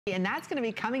And that's going to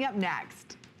be coming up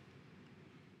next.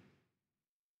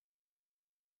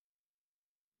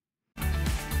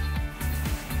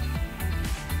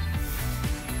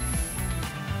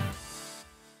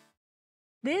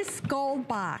 This gold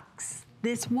box,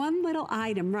 this one little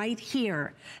item right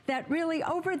here that really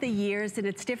over the years and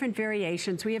its different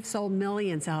variations we have sold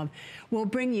millions of, will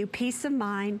bring you peace of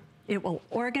mind. It will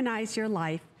organize your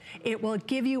life. It will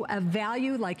give you a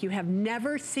value like you have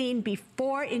never seen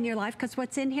before in your life, because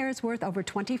what's in here is worth over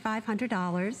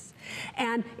 $2,500.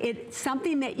 And it's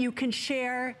something that you can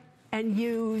share and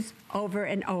use over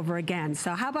and over again.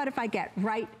 So how about if I get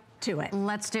right to it?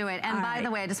 Let's do it. And by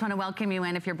the way, I just want to welcome you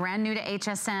in. If you're brand new to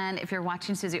HSN, if you're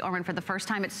watching Suze Orman for the first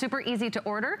time, it's super easy to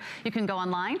order. You can go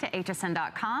online to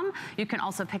hsn.com. You can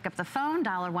also pick up the phone,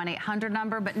 dial our 1-800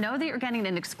 number, but know that you're getting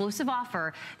an exclusive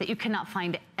offer that you cannot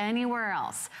find anywhere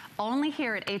else. Only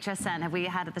here at HSN have we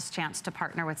had this chance to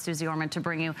partner with Suze Orman to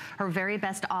bring you her very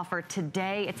best offer.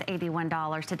 Today, it's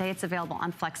 $81. Today, it's available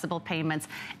on flexible payments.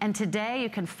 And today, you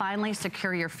can finally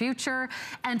secure your future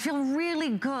and feel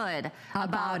really good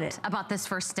about this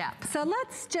first step. So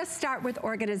let's just start with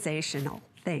organizational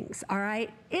things, all right?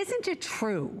 Isn't it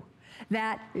true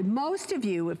that most of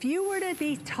you, if you were to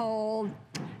be told,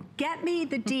 get me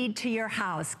the deed to your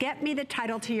house, get me the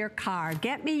title to your car,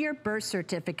 get me your birth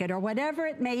certificate, or whatever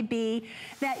it may be,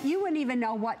 that you wouldn't even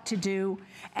know what to do?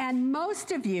 And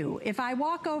most of you, if I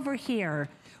walk over here,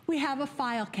 we have a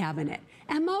file cabinet.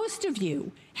 And most of you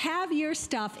have your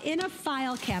stuff in a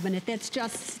file cabinet that's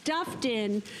just stuffed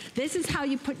in. This is how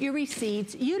you put your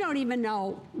receipts. You don't even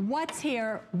know what's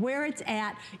here, where it's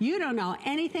at. You don't know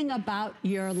anything about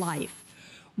your life.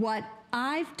 What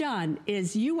I've done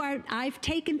is I've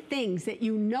taken things that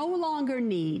you no longer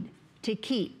need to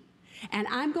keep. And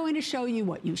I'm going to show you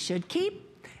what you should keep,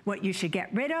 what you should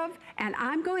get rid of, and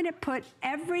I'm going to put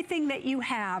everything that you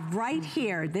have right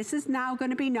here. This is now going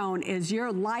to be known as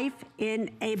your life in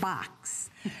a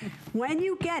box. When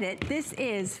you get it, this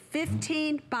is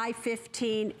 15 by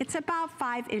 15. It's about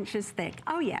 5 inches thick.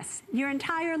 Oh yes, your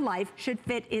entire life should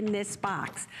fit in this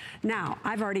box. Now,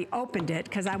 I've already opened it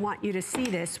because I want you to see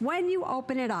this. When you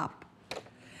open it up,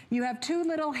 you have 2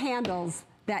 little handles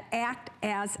that act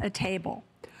as a table.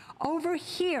 Over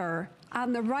here,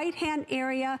 on the right-hand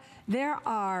area, there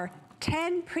are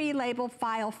 10 pre-labeled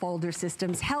file folder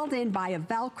systems held in by a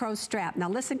Velcro strap. Now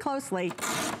listen closely,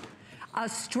 a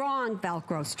strong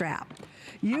Velcro strap.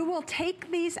 You will take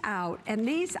these out, and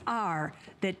these are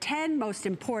the 10 most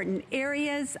important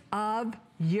areas of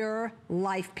your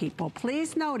life, people.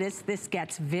 Please notice this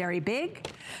gets very big.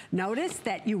 Notice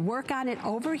that you work on it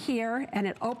over here, and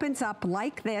it opens up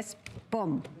like this,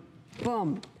 boom,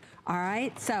 boom. All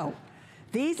right, so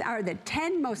these are the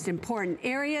 10 most important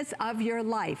areas of your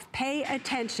life. Pay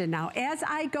attention. Now, as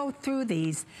I go through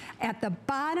these, at the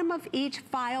bottom of each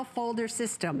file folder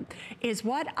system is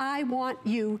what I want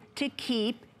you to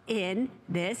keep in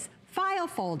this file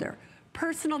folder.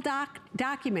 Personal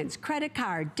documents, credit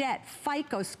card, debt,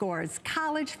 FICO scores,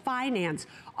 college finance,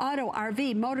 auto,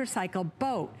 RV, motorcycle,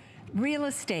 boat, real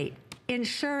estate,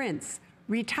 insurance,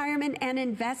 retirement and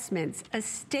investments,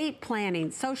 estate planning,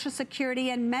 Social Security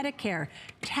and Medicare,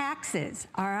 taxes,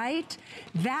 all right?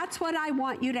 That's what I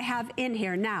want you to have in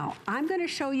here. Now, I'm gonna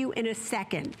show you in a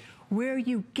second where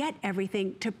you get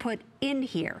everything to put in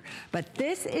here. But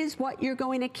this is what you're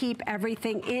going to keep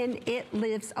everything in. It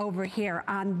lives over here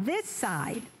on this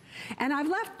side. And I've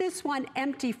left this one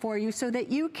empty for you so that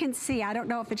you can see. I don't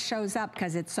know if it shows up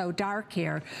because it's so dark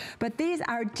here, but these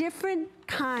are different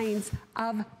kinds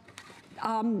of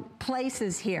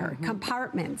places here,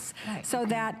 compartments, right, so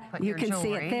that you can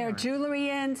see it there. Jewelry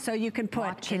in, so you can put,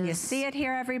 watches. Can you see it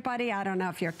here, everybody? I don't know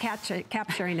if you're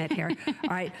capturing it here, all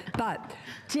right? But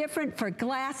different for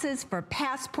glasses, for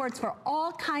passports, for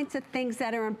all kinds of things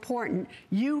that are important,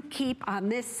 you keep on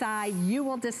this side. You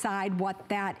will decide what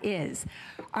that is.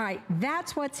 All right,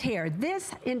 that's what's here.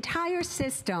 This entire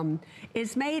system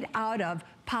is made out of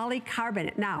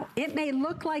polycarbonate. Now, it may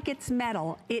look like it's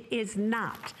metal. It is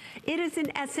not. It is,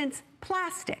 in essence,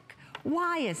 plastic.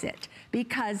 Why is it?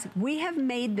 Because we have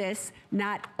made this,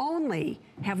 not only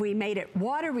have we made it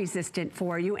water resistant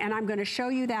for you, and I'm going to show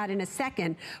you that in a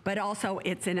second, but also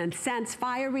it's in a sense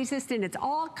fire resistant. It's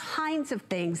all kinds of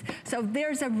things. So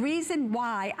there's a reason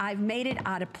why I've made it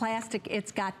out of plastic.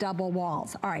 It's got double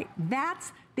walls. All right,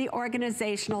 that's the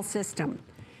organizational system.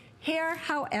 Here,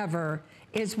 however,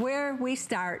 is where we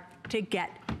start to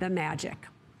get the magic,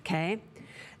 okay?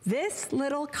 This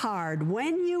little card,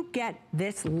 when you get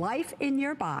this life in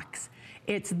your box,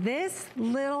 it's this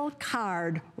little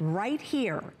card right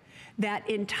here that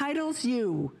entitles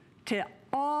you to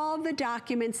all the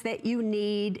documents that you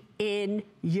need in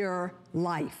your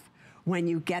life. When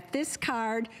you get this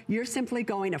card, you're simply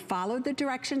going to follow the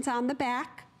directions on the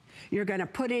back. You're going to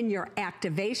put in your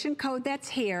activation code that's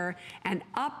here, and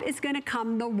up is going to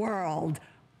come the world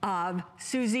of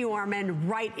Suze Orman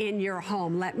right in your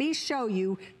home. Let me show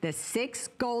you the 6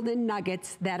 golden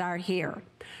nuggets that are here.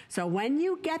 So when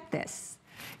you get this,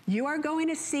 you are going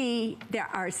to see there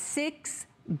are 6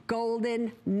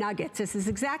 golden nuggets. This is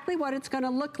exactly what it's going to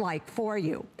look like for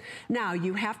you. Now,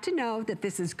 you have to know that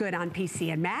this is good on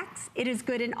PC and Macs. It is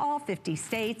good in all 50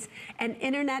 states, and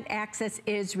internet access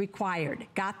is required.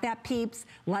 Got that, peeps?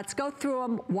 Let's go through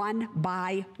them one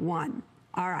by one.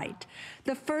 All right,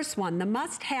 the first one, the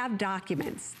must-have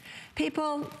documents.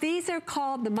 People, these are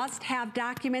called the must-have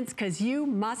documents because you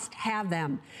must have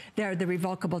them. They're the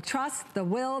revocable trust, the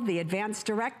will, the advance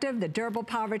directive, the durable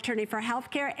power of attorney for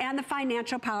healthcare, and the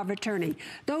financial power of attorney.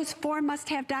 Those 4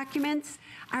 must-have documents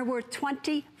are worth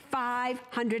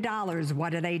 $2,500.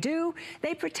 What do?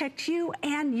 They protect you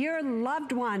and your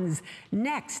loved ones.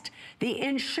 Next, the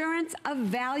insurance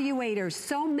evaluators.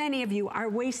 So many of you are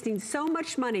wasting so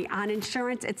much money on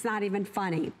insurance, it's not even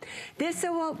funny. This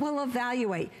will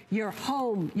evaluate your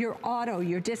home, your auto,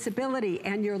 your disability,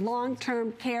 and your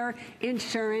long-term care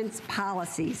insurance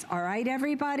policies. All right,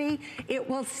 everybody? It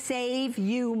will save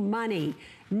you money.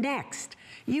 Next,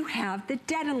 you have the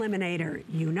debt eliminator.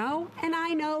 You know, and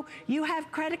I know, you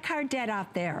have credit card debt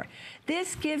out there.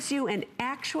 This gives you an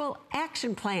actual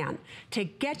action plan to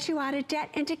get you out of debt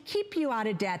and to keep you out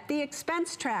of debt. The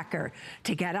expense tracker.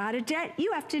 To get out of debt,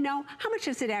 you have to know how much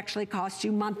does it actually cost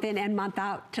you month in and month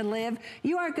out to live.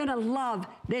 You are going to love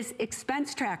this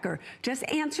expense tracker. Just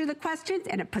answer the questions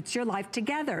and it puts your life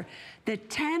together. The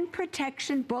 10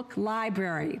 protection book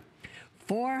library.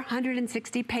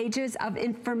 460 pages of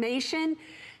information.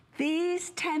 These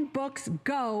 10 books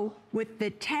go with the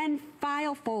 10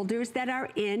 file folders that are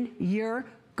in your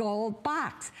gold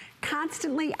box.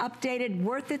 Constantly updated,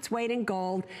 worth its weight in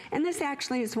gold. And this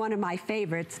actually is one of my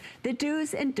favorites, the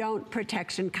do's and don't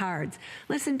protection cards.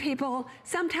 Listen, people,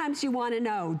 sometimes you want to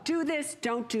know, do this,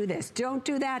 don't do this, don't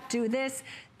do that, do this.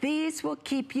 These will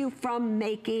keep you from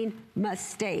making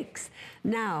mistakes.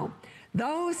 Now,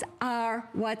 those are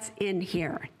what's in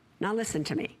here. Now listen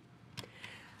to me.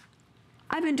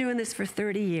 I've been doing this for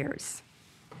 30 years.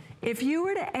 If you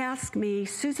were to ask me,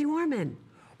 Suze Orman,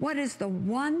 what is the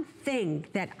one thing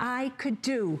that I could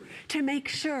do to make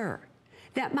sure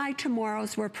that my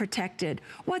tomorrows were protected?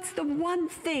 What's the one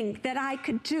thing that I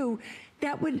could do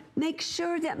that would make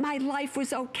sure that my life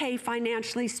was okay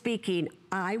financially speaking?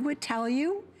 I would tell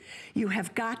you, you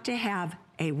have got to have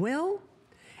a will,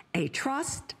 a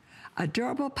trust, a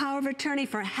durable power of attorney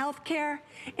for health care,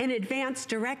 an advance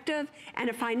directive, and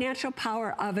a financial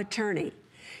power of attorney.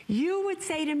 You would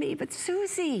say to me, but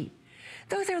Suze,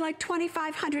 those are like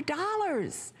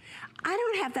 $2,500. I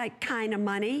don't have that kind of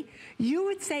money. You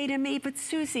would say to me, but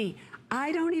Suze,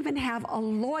 I don't even have a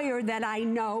lawyer that I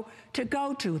know to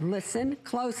go to. Listen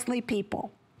closely,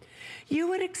 people. You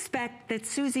would expect that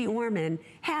Suze Orman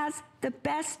has the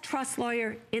best trust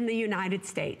lawyer in the United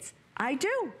States. I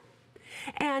do.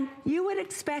 And you would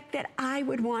expect that I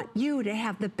would want you to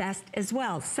have the best as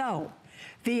well. So,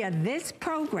 via this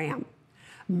program,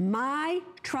 my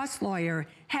trust lawyer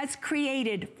has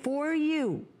created for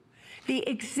you the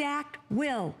exact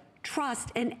will,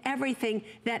 trust, and everything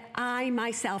that I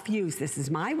myself use. This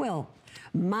is my will,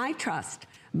 my trust,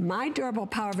 my durable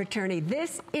power of attorney.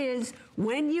 This is,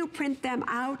 when you print them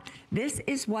out, this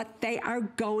is what they are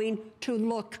going to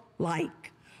look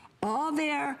like. All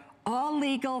there, all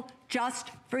legal, just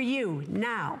for you.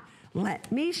 Now,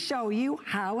 let me show you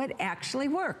how it actually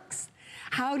works.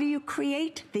 How do you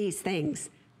create these things?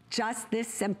 Just this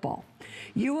simple.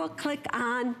 You will click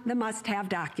on the must-have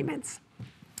documents.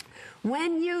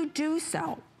 When you do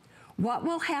so, what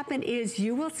will happen is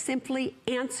you will simply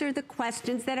answer the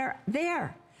questions that are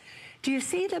there. Do you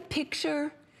see the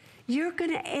picture? You're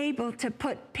going to be able to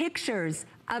put pictures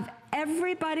of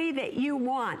everybody that you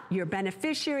want, your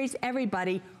beneficiaries,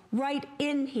 everybody, right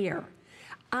in here.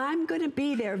 I'm going to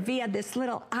be there via this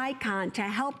little icon to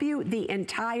help you the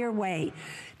entire way.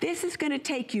 This is going to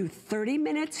take you 30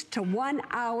 minutes to 1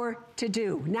 hour to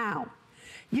do. Now,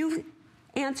 you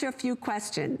answer a few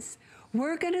questions.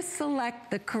 We're going to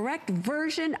select the correct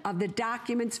version of the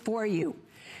documents for you.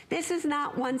 This is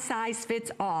not one size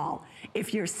fits all.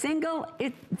 If you're single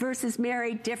versus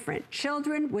married, different.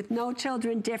 Children with no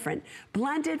children, different.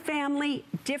 Blended family,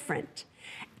 different.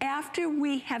 After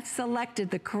we have selected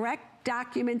the correct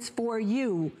documents for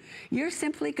you, you're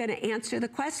simply going to answer the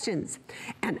questions.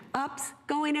 And up's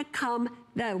going to come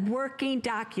the working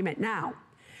document. Now,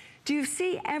 Do you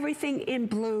see everything in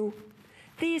blue?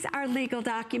 These are legal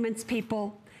documents,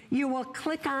 people. You will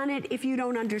click on it if you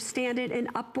don't understand it, and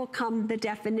up will come the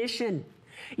definition.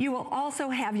 You will also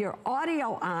have your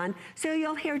audio on, so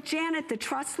you'll hear Janet, the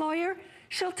trust lawyer.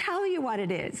 She'll tell you what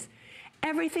it is.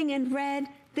 Everything in red,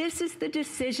 this is the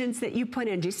decisions that you put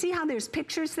in. Do you see how there's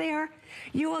pictures there?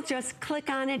 You will just click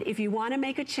on it if you want to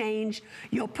make a change.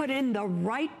 You'll put in the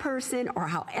right person or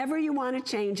however you want to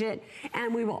change it,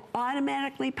 and we will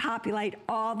automatically populate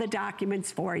all the documents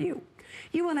for you.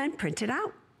 You will then print it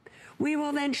out. We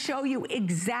will then show you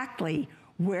exactly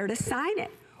where to sign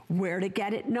it, where to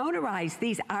get it notarized.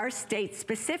 These are state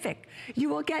specific. You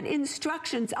will get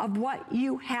instructions of what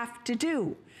you have to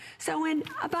do. So in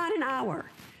about an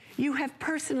hour, you have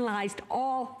personalized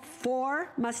all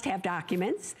 4 must-have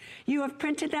documents. You have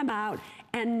printed them out,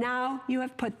 and now you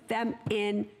have put them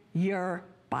in your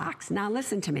box. Now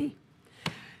listen to me.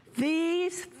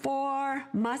 These 4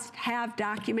 must-have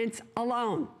documents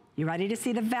alone, you ready to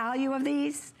see the value of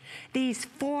these? These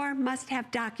 4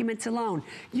 must-have documents alone.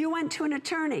 You went to an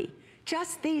attorney.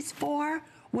 Just these 4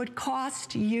 would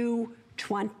cost you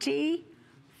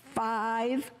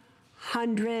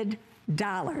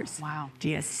 $2,500. Wow. Do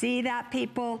you see that,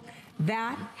 people?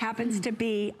 That happens to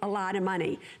be a lot of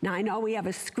money. Now, I know we have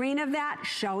a screen of that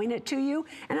showing it to you,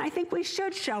 and I think we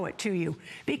should show it to you,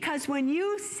 because when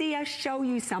you see us show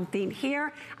you something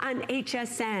here on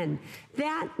HSN,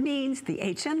 that means the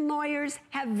HSN lawyers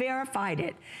have verified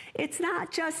it. It's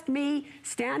not just me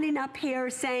standing up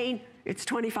here saying it's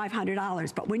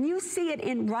 $2,500, but when you see it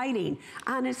in writing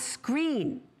on a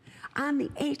screen on the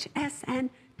HSN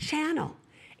channel,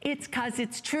 it's because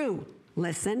it's true.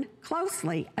 Listen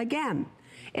closely again.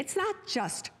 It's not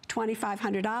just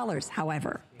 $2,500,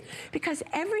 however, because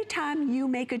every time you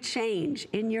make a change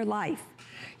in your life,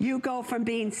 you go from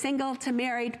being single to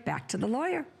married, back to the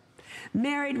lawyer.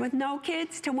 Married with no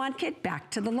kids to 1 kid,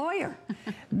 back to the lawyer.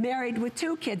 Married with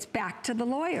 2 kids, back to the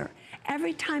lawyer.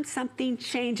 Every time something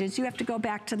changes, you have to go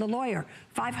back to the lawyer.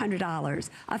 $500,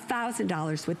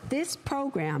 $1,000. With this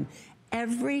program,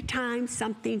 every time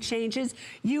something changes,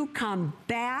 you come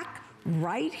back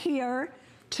right here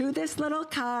to this little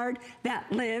card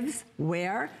that lives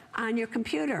where? On your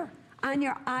computer, on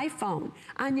your iPhone,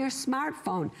 on your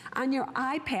smartphone, on your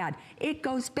iPad. It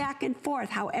goes back and forth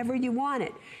however you want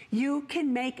it. You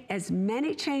can make as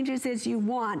many changes as you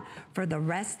want for the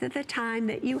rest of the time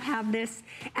that you have this,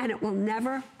 and it will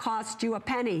never cost you a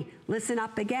penny. Listen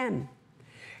up again.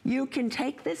 You can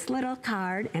take this little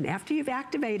card, and after you've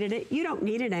activated it, you don't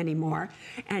need it anymore,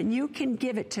 and you can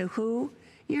give it to who?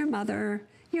 Your mother,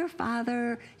 your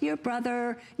father, your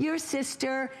brother, your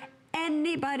sister,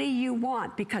 anybody you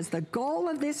want, because the goal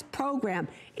of this program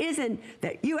isn't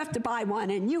that you have to buy one,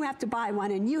 and you have to buy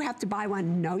one, and you have to buy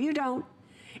one. No, you don't.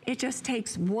 It just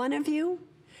takes one of you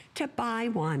to buy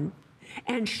one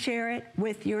and share it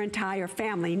with your entire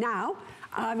family. Now,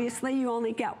 obviously, you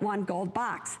only get 1 gold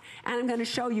box, and I'm going to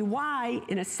show you why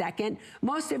in a second.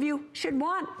 Most of you should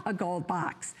want a gold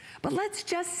box, but let's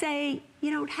just say you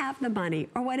don't have the money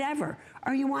or whatever,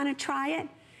 or you want to try it.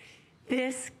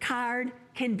 This card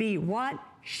can be what?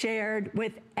 Shared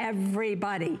with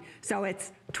everybody. So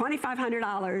it's $2,500,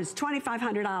 $2,500,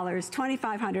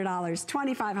 $2,500,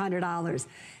 $2,500.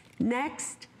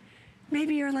 Next,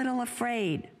 maybe you're a little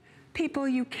afraid. People,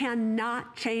 you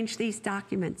cannot change these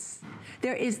documents.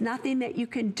 There is nothing that you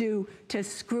can do to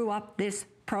screw up this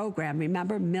program.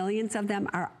 Remember, millions of them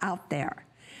are out there.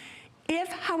 If,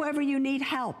 however, you need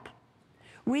help,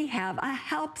 we have a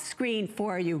help screen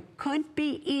for you. Couldn't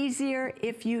be easier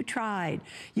if you tried.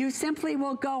 You simply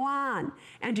will go on,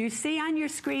 and you see on your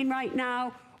screen right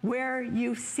now where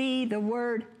you see the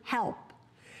word help.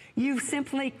 You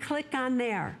simply click on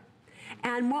there.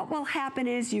 And what will happen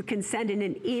is you can send in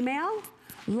an email,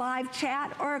 live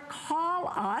chat, or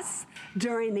call us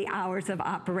during the hours of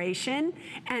operation,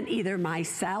 and either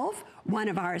myself, one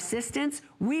of our assistants,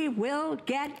 we will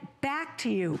get back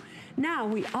to you. Now,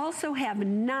 we also have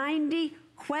 90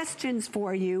 questions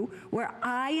for you where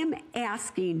I am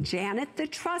asking Janet, the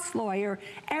trust lawyer,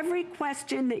 every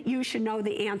question that you should know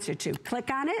the answer to. Click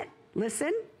on it.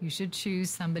 Listen. You should choose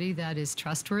somebody that is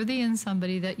trustworthy and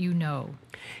somebody that you know.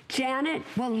 Janet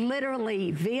will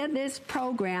literally, via this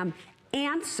program,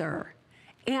 answer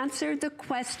the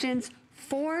questions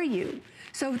for you.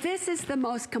 So this is the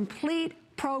most complete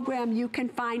program you can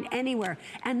find anywhere.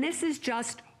 And this is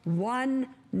just one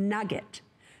nugget.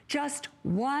 Just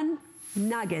one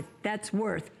nugget that's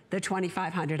worth the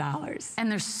 $2,500.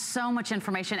 And there's so much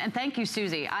information. And thank you,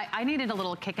 Susie. I needed a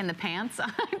little kick in the pants.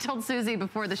 I told Susie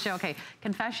before the show, okay,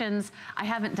 confessions, I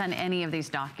haven't done any of these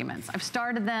documents. I've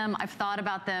started them, I've thought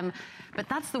about them, but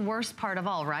that's the worst part of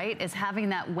all, right? Is having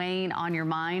that weighing on your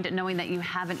mind, knowing that you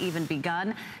haven't even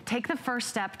begun. Take the first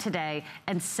step today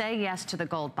and say yes to the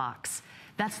gold box.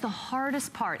 That's the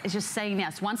hardest part, is just saying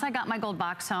yes. Once I got my gold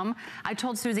box home, I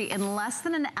told Susie in less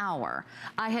than an hour,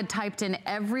 I had typed in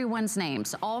everyone's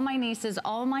names, all my nieces,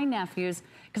 all my nephews,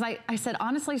 because I said,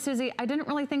 honestly, Susie, I didn't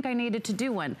really think I needed to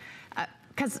do one.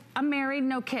 Because I'm married,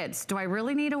 no kids. Do I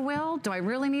really need a will? Do I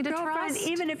really need a Girlfriend, trust?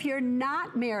 even if you're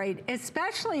not married,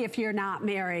 especially if you're not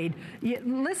married,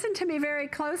 listen to me very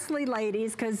closely,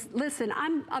 ladies, because listen,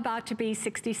 I'm about to be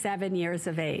 67 years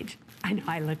of age. I know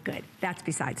I look good. That's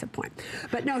besides the point.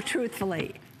 But no,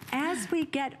 truthfully, as we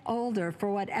get older,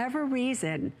 for whatever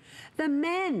reason, the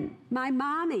men, my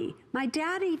mommy, my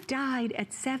daddy died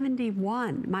at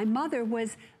 71. My mother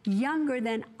was younger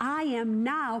than I am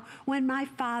now when my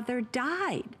father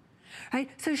died. Right?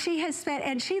 So she has spent,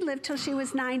 and she lived till she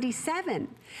was 97.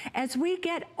 As we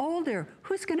get older,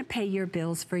 who's going to pay your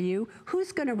bills for you?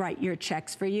 Who's going to write your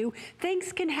checks for you?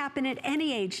 Things can happen at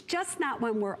any age, just not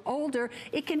when we're older.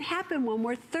 It can happen when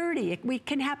we're 30. It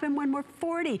can happen when we're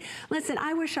 40. Listen,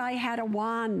 I wish I had a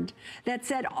wand that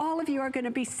said, all of you are going to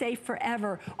be safe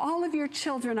forever. All of your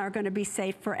children are going to be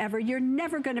safe forever. You're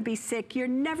never going to be sick. You're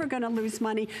never going to lose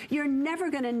money. You're never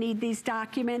going to need these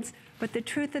documents. But the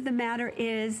truth of the matter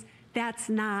is, that's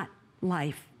not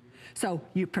life. So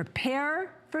you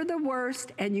prepare for the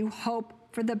worst and you hope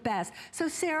for the best. So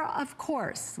Sarah, of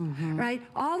course, right?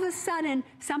 All of a sudden,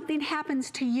 something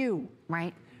happens to you.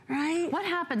 Right. Right? What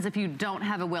happens if you don't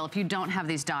have a will, if you don't have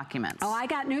these documents? Oh, I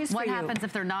got news for you. What happens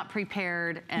if they're not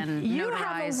prepared and you notarized?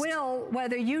 have a will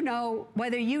whether you know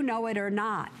it or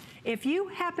not. If you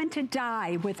happen to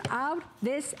die without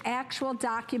this actual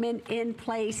document in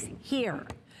place here,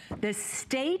 the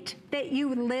state that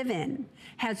you live in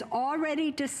has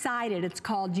already decided, it's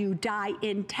called you die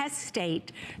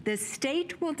intestate. The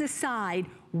state will decide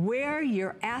where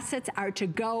your assets are to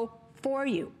go for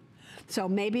you. So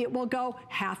maybe it will go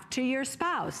half to your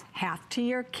spouse, half to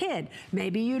your kid.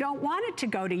 Maybe you don't want it to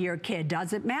go to your kid,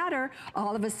 doesn't matter.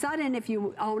 All of a sudden, if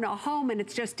you own a home and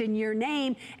it's just in your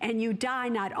name and you die,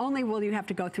 not only will you have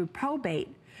to go through probate,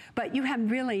 but you have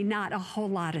really not a whole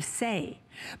lot to say.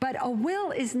 But a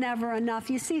will is never enough.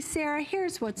 You see, Sarah,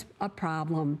 here's what's a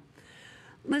problem.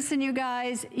 Listen, you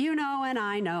guys, you know and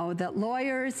I know that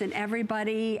lawyers and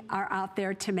everybody are out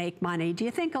there to make money. Do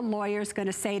you think a lawyer's going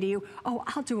to say to you, oh,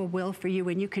 I'll do a will for you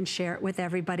and you can share it with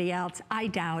everybody else? I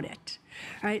doubt it.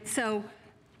 All right, so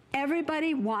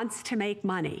everybody wants to make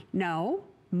money. No,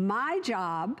 my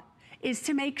job is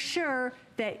to make sure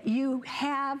that you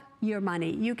have your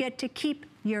money. You get to keep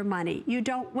your money. You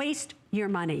don't waste your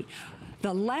money.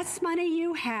 The less money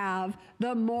you have,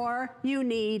 the more you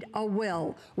need a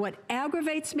will. What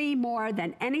aggravates me more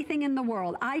than anything in the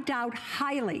world, I doubt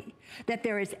highly that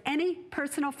there is any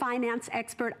personal finance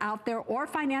expert out there or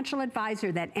financial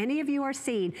advisor that any of you are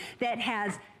seeing that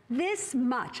has this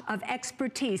much of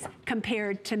expertise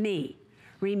compared to me.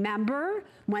 Remember,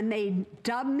 when they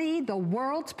dub me the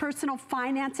world's personal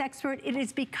finance expert, it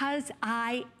is because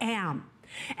I am.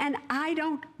 And I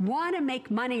don't want to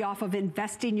make money off of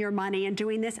investing your money and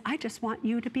doing this. I just want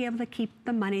you to be able to keep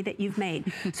the money that you've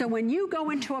made. So when you go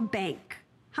into a bank,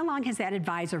 how long has that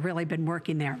advisor really been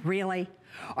working there? Really?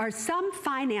 Or some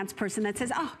finance person that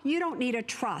says, oh, you don't need a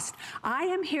trust. I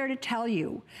am here to tell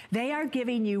you, they are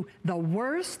giving you the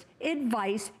worst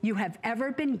advice you have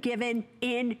ever been given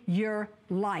in your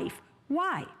life.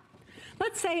 Why?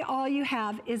 Let's say all you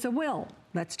have is a will.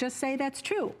 Let's just say that's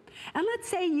true. And let's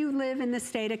say you live in the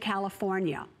state of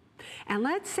California. And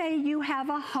let's say you have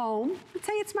a home. Let's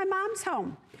say it's my mom's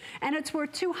home. And it's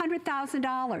worth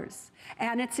 $200,000.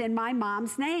 And it's in my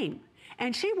mom's name.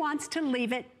 And she wants to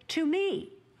leave it to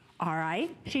me. All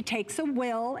right? She takes a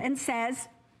will and says,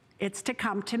 it's to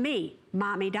come to me.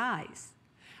 Mommy dies.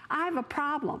 I have a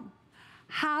problem.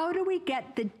 How do we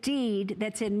get the deed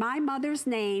that's in my mother's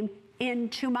name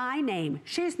into my name?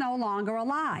 She's no longer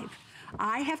alive.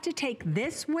 I have to take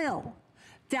this will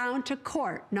down to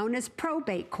court, known as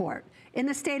probate court. In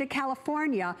the state of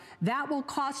California, that will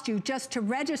cost you just to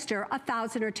register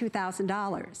 $1,000 or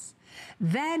 $2,000.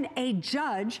 Then a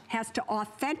judge has to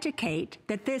authenticate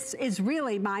that this is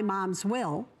really my mom's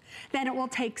will. Then it will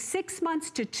take 6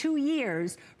 months to 2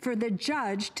 years for the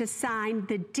judge to sign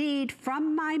the deed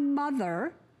from my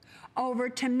mother over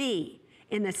to me.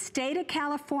 In the state of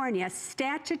California,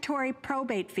 statutory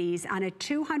probate fees on a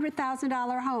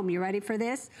 $200,000 home, you ready for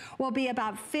this, will be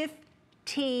about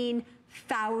 $15,000.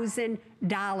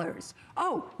 $15,000.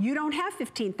 Oh, you don't have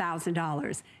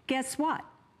 $15,000. Guess what?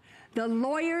 The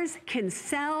lawyers can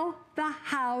sell the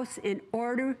house in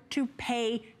order to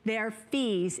pay their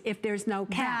fees if there's no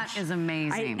cash. That is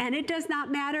amazing. And it does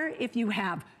not matter if you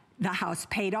have the house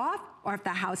paid off or if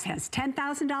the house has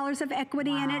 $10,000 of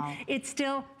equity in it, it's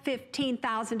still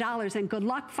 $15,000. And good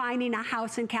luck finding a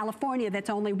house in California that's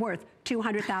only worth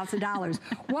 $200,000.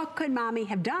 What could mommy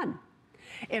have done?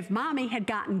 If mommy had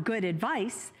gotten good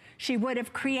advice, she would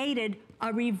have created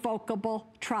a revocable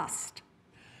trust.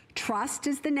 Trust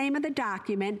is the name of the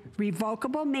document.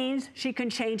 Revocable means she can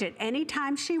change it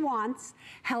anytime she wants,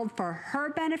 held for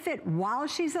her benefit while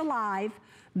she's alive,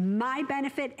 my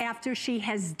benefit after she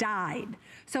has died.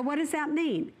 So what does that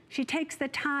mean? She takes the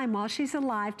time while she's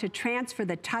alive to transfer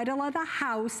the title of the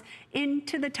house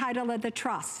into the title of the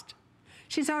trust.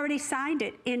 She's already signed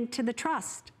it into the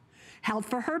trust. Held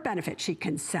for her benefit. She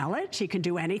can sell it, she can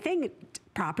do anything.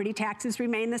 Property taxes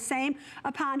remain the same.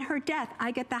 Upon her death,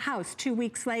 I get the house 2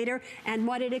 weeks later, and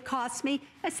what did it cost me?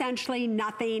 Essentially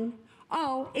nothing.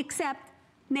 Oh, except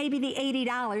maybe the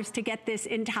 $80 to get this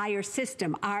entire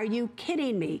system. Are you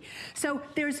kidding me? So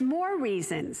there's more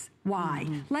reasons why.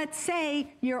 Let's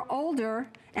say you're older,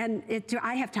 and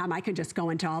I have time, I can just go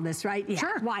into all this, right? Yeah,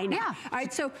 sure. Why not? Yeah. All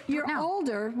right, so you're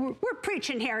older. We're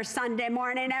preaching here Sunday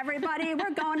morning, everybody.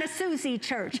 We're going to Suze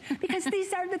Church, because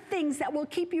these are the things that will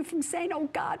keep you from saying, oh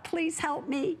God, please help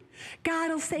me.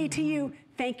 God will say to you,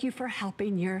 thank you for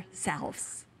helping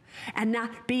yourselves, and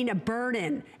not being a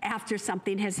burden after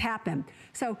something has happened.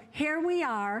 So here we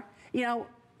are, you know,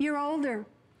 you're older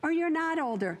or you're not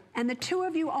older, and the two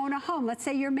of you own a home. Let's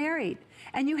say you're married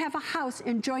and you have a house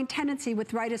in joint tenancy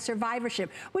with right of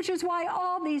survivorship, which is why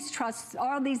all these trusts,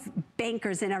 all these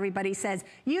bankers and everybody says,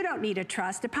 you don't need a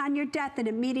trust. Upon your death, it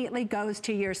immediately goes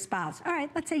to your spouse. All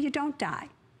right, let's say you don't die.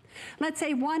 Let's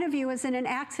say one of you is in an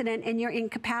accident and you're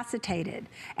incapacitated,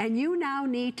 and you now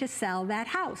need to sell that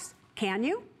house. Can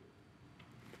you?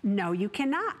 No, you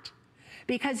cannot.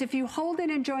 Because if you hold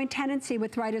it in joint tenancy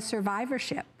with right of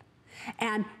survivorship,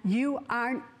 and you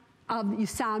aren't of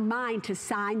sound mind to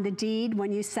sign the deed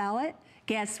when you sell it,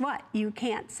 guess what? You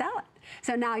can't sell it.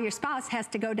 So now your spouse has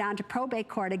to go down to probate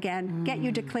court again, get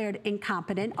you declared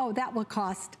incompetent. Oh, that will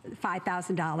cost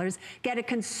 $5,000. Get a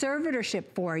conservatorship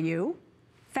for you.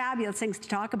 Fabulous things to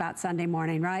talk about Sunday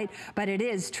morning, right? But it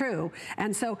is true.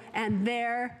 And so, and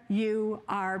there you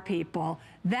are, people.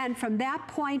 Then from that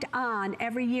point on,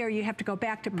 every year you have to go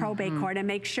back to probate court and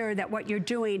make sure that what you're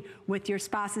doing with your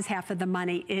spouse's half of the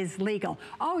money is legal.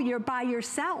 Oh, you're by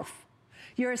yourself.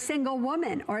 You're a single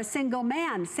woman or a single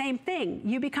man, same thing.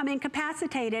 You become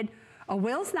incapacitated. A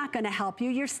will's not going to help you.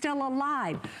 You're still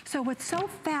alive. So what's so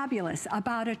fabulous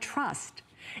about a trust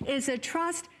is a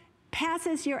trust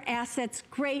passes your assets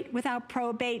great without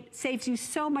probate, saves you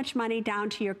so much money down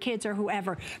to your kids or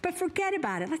whoever. But forget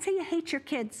about it. Let's say you hate your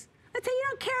kids. Let's say you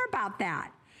don't care about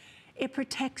that. It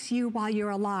protects you while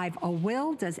you're alive. A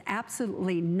will does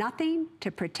absolutely nothing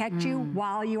to protect you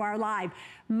while you are alive.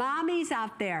 Mommies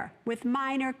out there with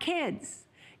minor kids,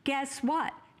 guess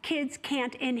what? Kids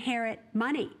can't inherit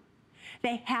money.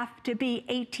 They have to be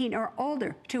 18 or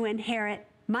older to inherit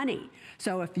money.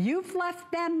 So if you've left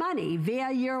them money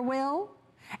via your will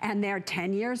and they're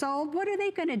 10 years old, what are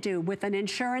they going to do with an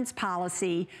insurance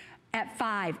policy at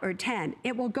 5 or 10?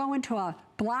 It will go into a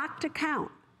blocked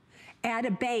account at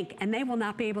a bank, and they will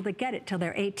not be able to get it till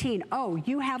they're 18. Oh,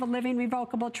 you have a living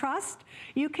revocable trust?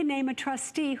 You can name a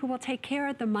trustee who will take care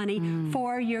of the money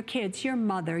for your kids, your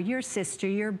mother, your sister,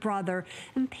 your brother.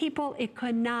 And people, it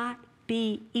could not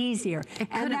be easier.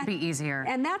 It couldn't be easier.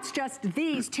 And that's just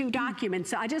these two documents.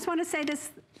 So I just want to say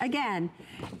this again.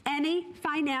 Any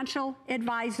financial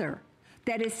advisor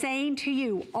that is saying to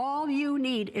you, all you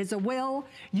need is a will,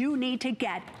 you need to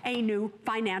get a new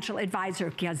financial advisor,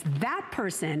 because that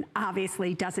person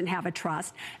obviously doesn't have a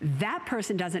trust. That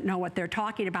person doesn't know what they're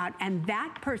talking about, and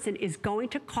that person is going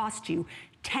to cost you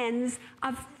tens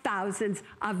of thousands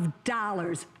of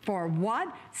dollars. For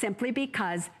what? Simply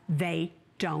because they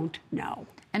don't know.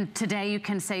 And today you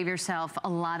can save yourself a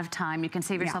lot of time. You can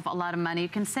save yourself a lot of money. You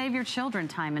can save your children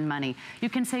time and money. You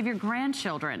can save your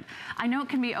grandchildren. I know it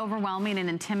can be overwhelming and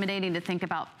intimidating to think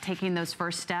about taking those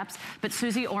first steps, but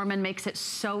Suze Orman makes it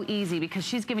so easy, because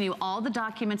she's giving you all the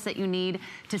documents that you need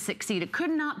to succeed. It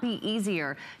could not be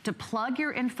easier to plug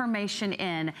your information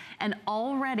in, and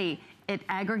already it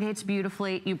aggregates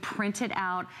beautifully. You print it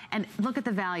out, and look at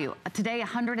the value. Today,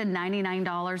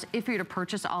 $199 if you're to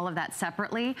purchase all of that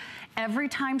separately. Every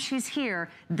time she's here,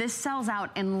 this sells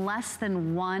out in less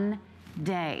than 1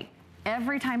 day.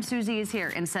 Every time Suze is here,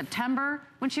 in September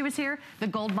when she was here, the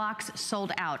gold box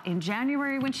sold out. In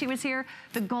January when she was here,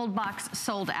 the gold box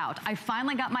sold out. I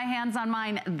finally got my hands on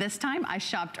mine this time. I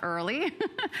shopped early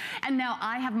and now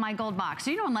I have my gold box.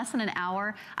 So you know, in less than an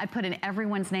hour, I put in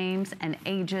everyone's names and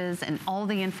ages and all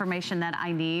the information that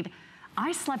I need.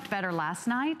 I slept better last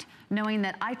night knowing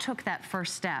that I took that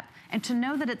first step. And to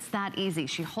know that it's that easy.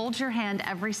 She holds your hand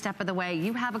every step of the way.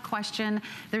 You have a question,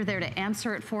 they're there to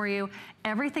answer it for you.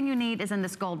 Everything you need is in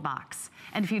this gold box.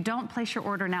 And if you don't place your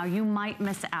order now, you might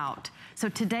miss out. So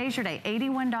today's your day,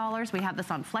 $81. We have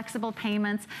this on flexible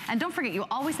payments. And don't forget, you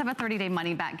always have a 30-day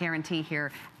money-back guarantee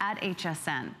here at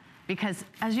HSN. Because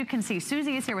as you can see, Suze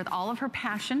is here with all of her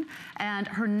passion, and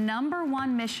her #1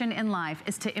 mission in life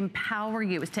is to empower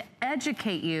you, is to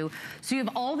educate you, so you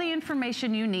have all the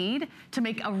information you need to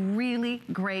make a really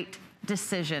great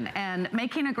decision. And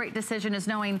making a great decision is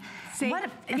knowing, See, what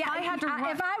if I had to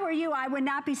run? If I were you, I would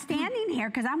not be standing here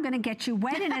because I'm going to get you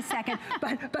wet in a second.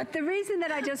 But the reason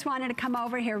that I just wanted to come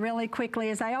over here really quickly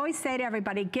is I always say to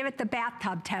everybody, give it the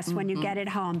bathtub test when you get it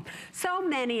home. So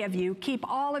many of you keep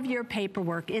all of your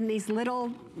paperwork in these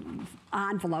little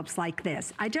envelopes like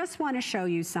this. I just want to show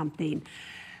you something.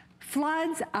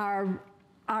 Floods are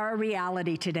a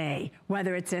reality today,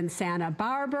 whether it's in Santa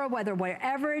Barbara,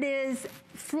 wherever it is,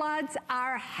 floods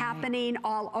are happening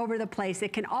all over the place.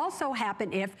 It can also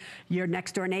happen if your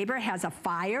next door neighbor has a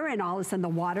fire and all of a sudden the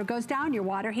water goes down, your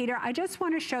water heater. I just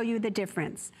want to show you the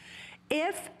difference.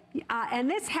 And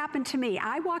this happened to me.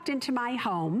 I walked into my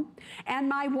home and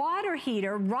my water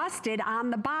heater rusted on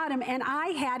the bottom and I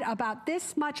had about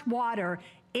this much water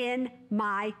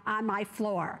on my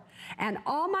floor. And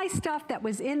all my stuff that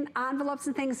was in envelopes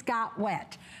and things got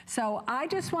wet. So I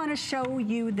just want to show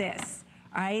you this,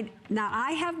 all right? Now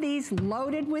I have these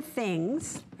loaded with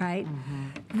things, right?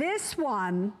 This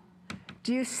one,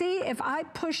 do you see if I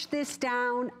push this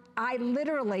down,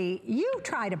 you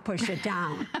try to push it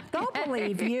down. Don't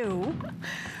believe you,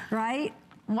 right?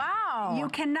 Wow. You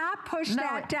cannot push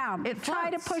that down. Try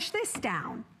to push this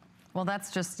down. Well,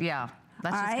 that's just, yeah.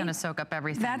 That's just going to soak up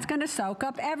everything. That's going to soak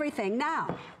up everything.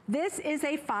 Now, this is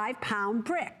a 5-pound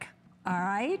brick, all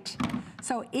right?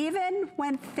 So even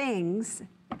when things,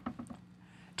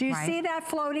 do you see that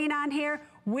floating on here?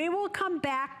 We will come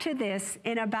back to this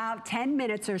in about 10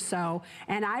 minutes or so,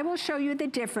 and I will show you the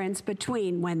difference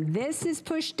between when this is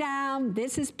pushed down,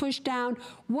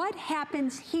 what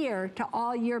happens here to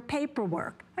all your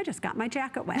paperwork. I just got my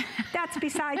jacket wet. That's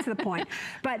besides the point.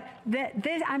 But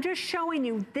I'm just showing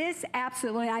you this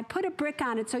absolutely. I put a brick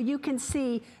on it so you can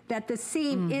see that the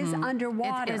seam is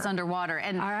underwater. It is underwater.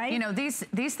 And you know,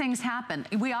 these things happen.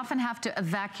 We often have to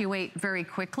evacuate very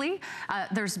quickly.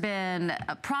 There's been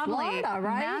probably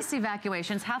mass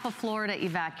evacuations. Half of Florida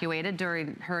evacuated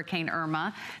during Hurricane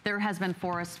Irma. There has been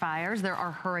forest fires. There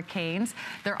are hurricanes.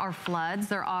 There are floods.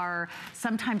 There are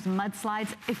sometimes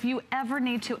mudslides. If you ever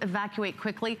need to evacuate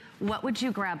quickly, what would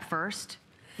you grab first?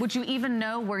 Would you even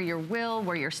know where your will,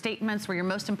 where your statements, where your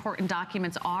most important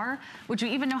documents are? Would you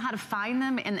even know how to find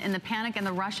them in the panic and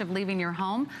the rush of leaving your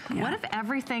home? Yeah. What if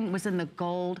everything was in the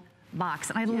gold box?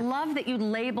 And I love that you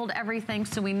labeled everything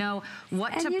so we know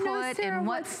what to put in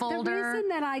what folder. The reason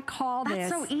that I call this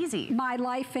so easy. My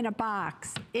life in a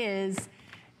box is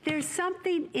there's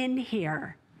something in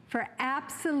here for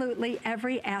absolutely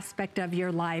every aspect of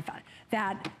your life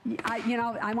that,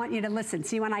 I want you to listen.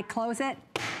 See, when I close it,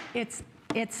 it's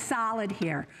solid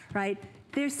here, right?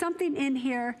 There's something in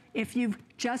here if you've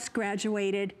just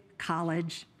graduated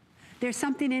college. There's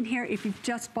something in here if you've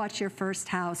just bought your first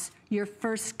house, your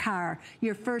first car,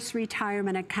 your first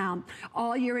retirement account,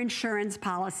 all your insurance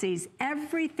policies.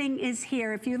 Everything is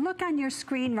here. If you look on your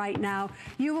screen right now,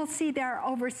 you will see there are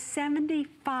over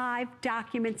 75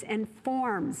 documents and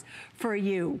forms for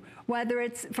you, whether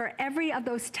it's for every of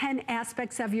those 10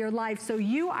 aspects of your life. So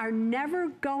you are never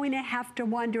going to have to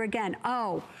wonder again,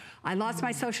 oh, I lost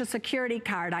my Social Security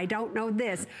card. I don't know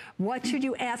this. What should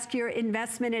you ask your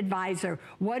investment advisor?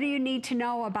 What do you need to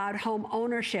know about home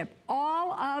ownership?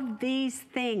 All of these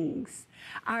things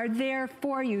are there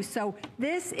for you. So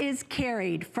this is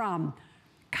carried from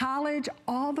college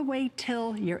all the way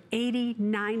till you're 80,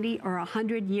 90, or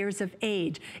 100 years of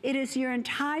age. It is your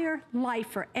entire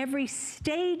life for every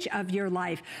stage of your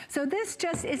life. So this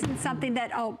just isn't something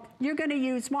that, oh, you're going to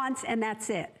use once and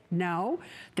that's it. No,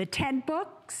 the 10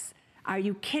 books, are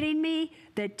you kidding me?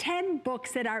 The 10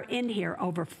 books that are in here,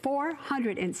 over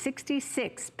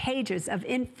 466 pages of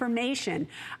information,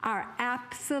 are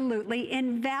absolutely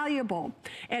invaluable.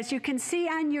 As you can see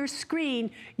on your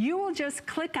screen, you will just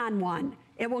click on one.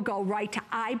 It will go right to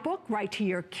iBook, right to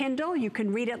your Kindle. You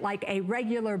can read it like a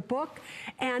regular book.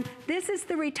 And this is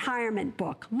the retirement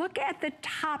book. Look at the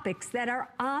topics that are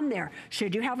on there.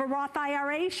 Should you have a Roth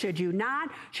IRA? Should you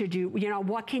not? Should you,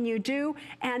 what can you do?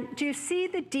 And do you see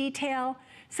the detail?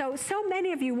 So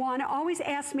many of you want to always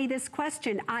ask me this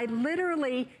question. I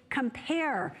literally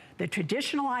compare the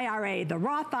traditional IRA, the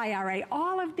Roth IRA,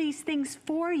 all of these things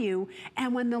for you.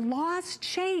 And when the laws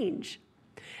change,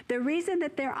 the reason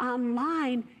that they're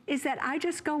online is that I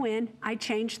just go in, I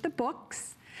change the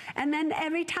books, and then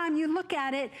every time you look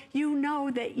at it, you know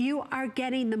that you are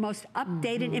getting the most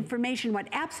updated information. What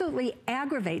absolutely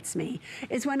aggravates me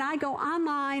is when I go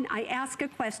online, I ask a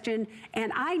question,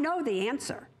 and I know the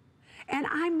answer. And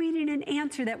I'm reading an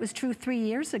answer that was true 3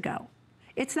 years ago.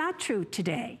 It's not true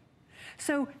today.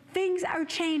 So things are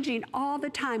changing all the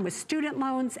time with student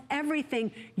loans,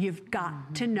 everything. You've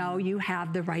got to know you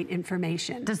have the right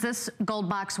information. Does this gold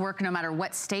box work no matter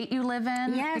what state you live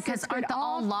in? Yes, because aren't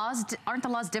the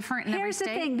laws different in every state?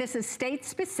 Here's the thing, this is state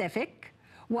specific.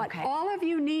 What all of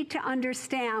you need to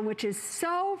understand, which is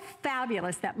so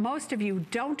fabulous that most of you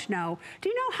don't know, do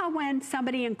you know how when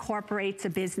somebody incorporates a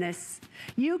business,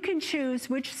 you can choose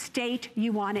which state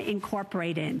you want to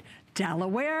incorporate in?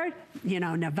 Delaware,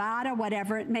 Nevada,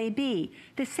 whatever it may be.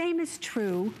 The same is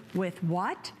true with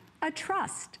what? A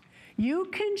trust. You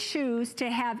can choose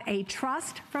to have a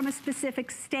trust from a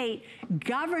specific state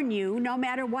govern you no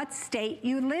matter what state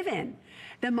you live in.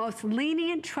 The most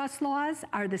lenient trust laws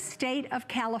are the state of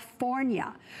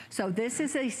California. So this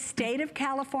is a state of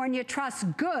California trust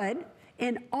good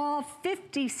in all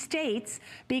 50 states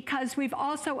because we've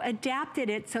also adapted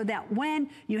it so that when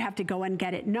you have to go and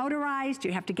get it notarized,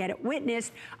 you have to get it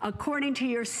witnessed, according to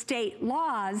your state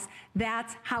laws,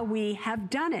 that's how we have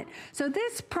done it. So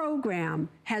this program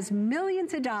has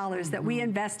millions of dollars that we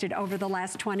invested over the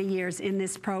last 20 years in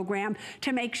this program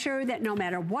to make sure that no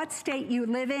matter what state you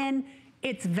live in,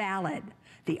 it's valid.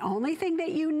 The only thing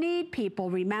that you need,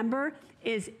 people, remember,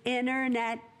 is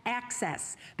internet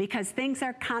access because things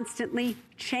are constantly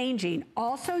changing.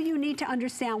 Also, you need to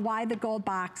understand why the gold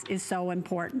box is so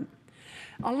important.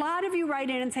 A lot of you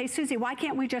write in and say, Susie, why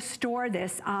can't we just store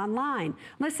this online?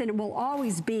 Listen, it will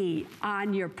always be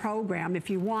on your program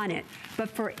if you want it, but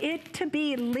for it to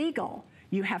be legal,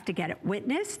 you have to get it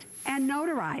witnessed and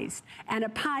notarized. And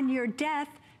upon your death,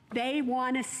 they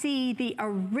want to see the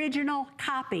original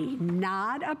copy,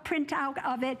 not a printout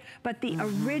of it, but the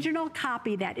original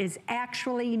copy that is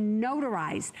actually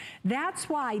notarized. That's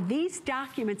why these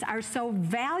documents are so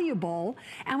valuable,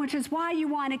 and which is why you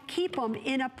want to keep them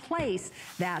in a place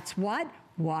that's what?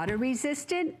 Water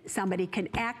resistant, somebody can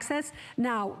access.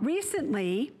 Now,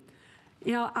 recently,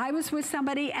 I was with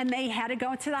somebody and they had to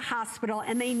go to the hospital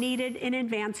and they needed an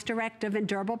advance directive and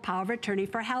durable power of attorney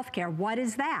for healthcare. What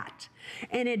is that?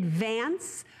 In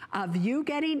advance of you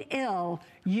getting ill,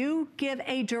 you give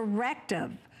a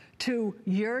directive to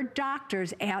your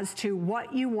doctors as to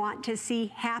what you want to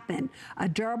see happen. A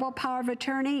durable power of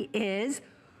attorney is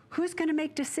who's going to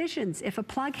make decisions if a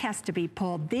plug has to be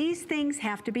pulled. These things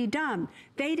have to be done.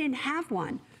 They didn't have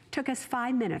one. Took us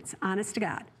 5 minutes, honest to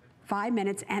God. 5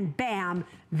 minutes, and bam,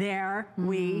 there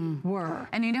we were.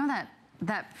 And you know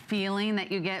that feeling that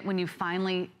you get when you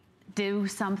finally do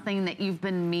something that you've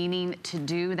been meaning to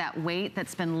do, that weight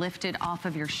that's been lifted off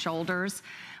of your shoulders,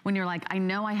 when you're like, I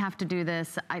know I have to do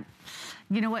this.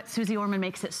 You know what? Suze Orman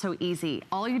makes it so easy.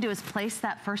 All you do is place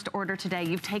that first order today.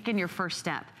 You've taken your first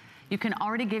step. You can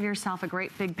already give yourself a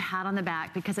great big pat on the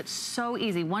back because it's so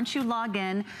easy. Once you log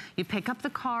in, you pick up the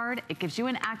card, it gives you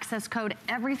an access code,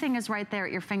 everything is right there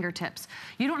at your fingertips.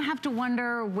 You don't have to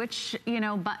wonder which,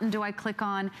 button do I click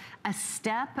on, a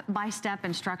step-by-step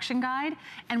instruction guide.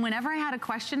 And whenever I had a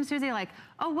question, Susie, like,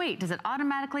 oh wait, does it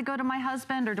automatically go to my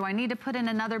husband or do I need to put in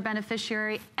another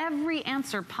beneficiary? Every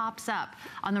answer pops up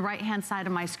on the right-hand side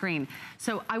of my screen.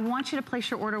 So I want you to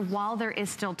place your order while there is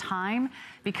still time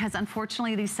because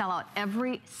unfortunately these sell out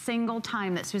every single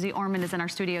time that Suze Orman is in our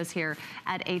studios here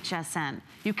at HSN.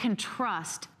 You can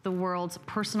trust the world's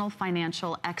personal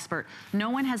financial expert.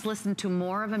 No one has listened to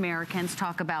more of Americans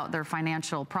talk about their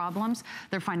financial problems,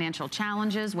 their financial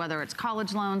challenges, whether it's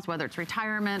college loans, whether it's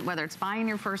retirement, whether it's buying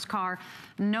your first car.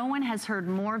 No one has heard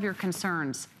more of your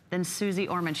concerns than Suze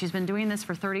Orman. She's been doing this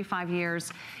for 35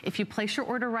 years. If you place your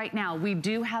order right now, we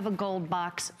do have a gold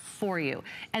box for you.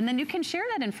 And then you can share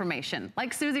that information,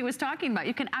 like Susie was talking about.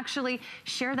 You can actually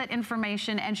share that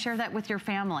information and share that with your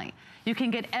family. You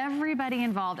can get everybody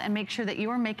involved and make sure that you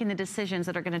are making the decisions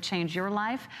that are going to change your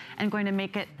life and going to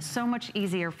make it so much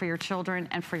easier for your children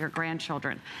and for your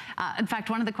grandchildren. In fact,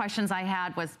 one of the questions I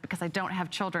had was, because I don't have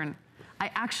children, I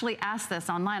actually asked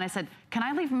this online. I said, can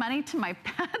I leave money to my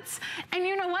pets? And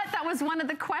you know what? That was one of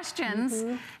the questions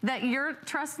that your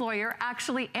trust lawyer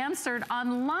actually answered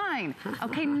online.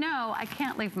 Okay, no, I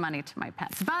can't leave money to my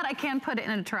pets, but I can put it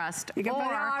in a trust or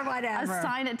whatever.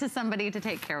 Assign it to somebody to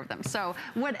take care of them. So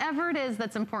whatever it is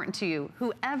that's important to you,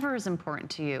 whoever is important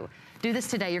to you, do this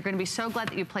today. You're going to be so glad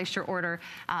that you placed your order.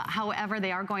 However,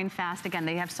 they are going fast. Again,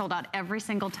 they have sold out every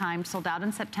single time, sold out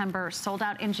in September, sold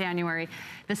out in January.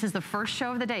 This is the first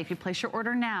show of the day. If you place your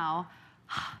order now,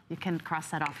 you can cross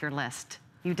that off your list.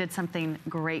 You did something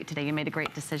great today. You made a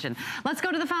great decision. Let's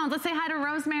go to the phones. Let's say hi to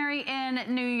Rosemary in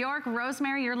New York.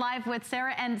 Rosemary, you're live with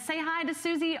Sarah. And say hi to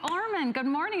Suze Orman. Good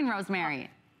morning, Rosemary.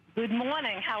 Good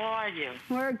morning. How are you?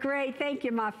 We're great. Thank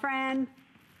you, my friend.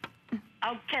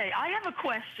 Okay, I have a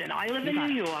question. I live in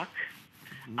New York,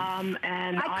 and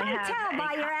I couldn't tell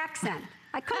by your accent.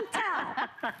 I couldn't tell.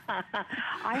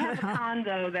 I have a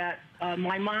condo that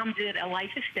my mom did a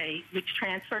life estate, which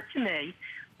transferred to me,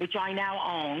 which I now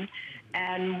own.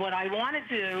 And what I want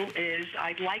to do is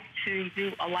I'd like to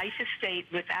do a life estate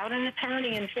without an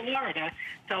attorney in Florida,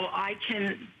 so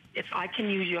if I can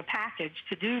use your package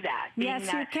to do that. Yes,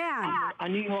 you can. A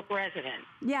New York resident.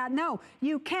 Yeah, no,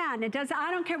 you can. It does. I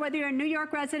don't care whether you're a New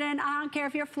York resident. I don't care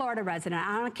if you're a Florida resident.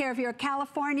 I don't care if you're a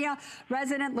California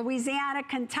resident, Louisiana,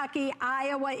 Kentucky,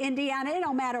 Iowa, Indiana. It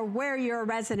don't matter where you're a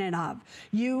resident of.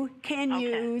 You can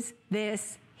use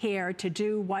this here to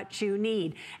do what you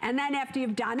need. And then after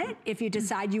you've done it, if you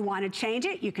decide you want to change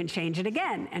it, you can change it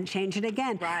again and change it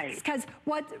again. Right. Because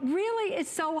what really is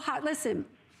so hard, listen,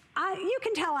 you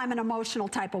can tell I'm an emotional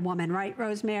type of woman, right,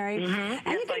 Rosemary? And yes,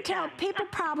 you can tell people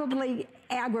probably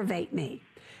aggravate me.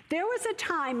 There was a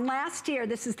time last year,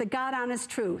 this is the God honest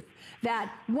truth, that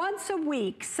once a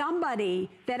week, somebody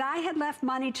that I had left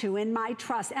money to in my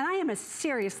trust, and I am a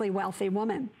seriously wealthy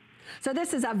woman, so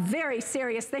this is a very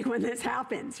serious thing when this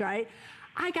happens, right?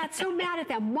 I got so mad at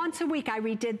them. Once a week, I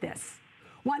redid this.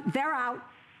 They're out.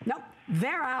 Nope,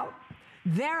 they're out.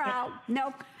 They're out.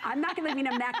 Nope, I'm not giving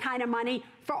them that kind of money.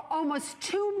 For almost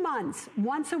 2 months,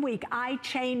 once a week, I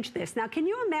changed this. Now, can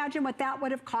you imagine what that would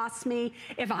have cost me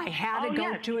if I had to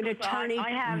go to an attorney?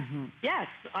 I have, yes,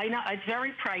 I know. It's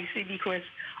very pricey because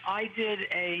I did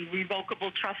a revocable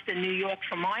trust in New York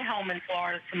from my home in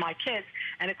Florida to my kids,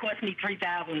 and it cost me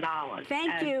 $3,000.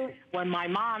 Thank you. When my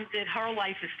mom did her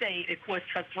life estate, it cost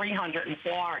her $300 in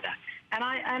Florida. And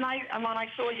when I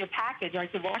saw your package, I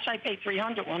said, why should I pay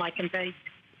 $300 when I can pay,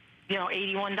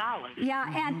 $81? Yeah,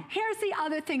 and here's the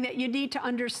other thing that you need to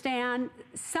understand.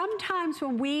 Sometimes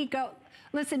when we go,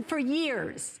 listen, for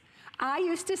years, I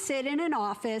used to sit in an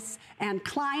office and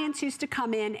clients used to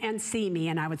come in and see me,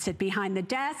 and I would sit behind the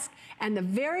desk, and the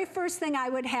very first thing I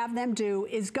would have them do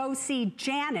is go see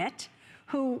Janet,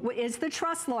 who is the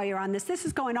trust lawyer on this. This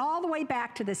is going all the way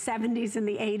back to the 70s and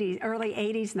the 80s, early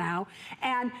 80s now.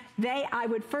 And I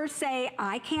would first say,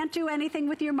 I can't do anything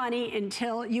with your money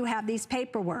until you have these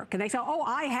paperwork. And they say, oh,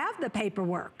 I have the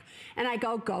paperwork. And I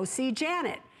go see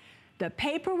Janet. The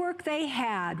paperwork they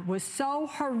had was so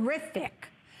horrific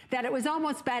that it was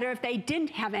almost better if they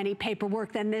didn't have any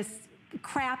paperwork than this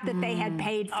crap that they had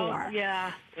paid for. Oh,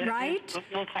 yeah. Right?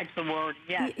 All types of words,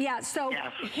 yes. Yeah, so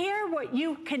here what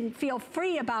you can feel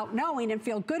free about knowing and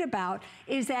feel good about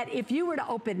is that if you were to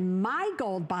open my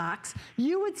gold box,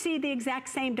 you would see the exact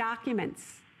same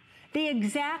documents. The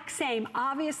exact same.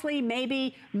 Obviously,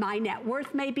 maybe my net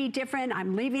worth may be different.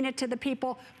 I'm leaving it to the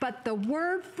people. But the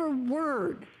word for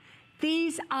word,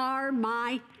 these are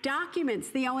my documents.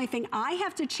 The only thing I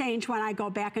have to change when I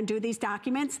go back and do these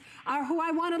documents are who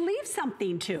I want to leave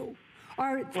something to.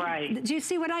 Or, right. Do you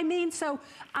see what I mean? So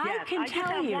I can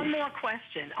tell you. I just have one more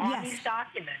question on these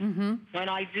documents. When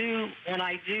I do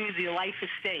the life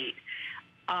estate,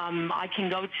 I can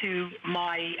go to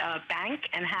my bank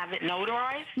and have it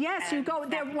notarized. Yes, you go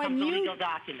there when you. Legal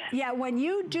document. Yeah, when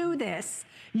you do this,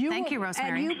 Thank you,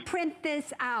 Rosemary. And you print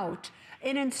this out.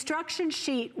 An instruction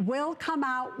sheet will come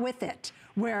out with it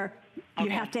where you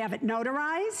have to have it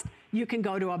notarized. You can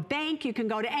go to a bank. You can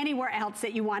go to anywhere else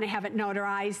that you want to have it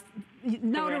notarized.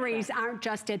 Notaries aren't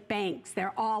just at banks.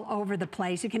 They're all over the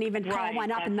place. You can even call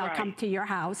one up and they'll come to your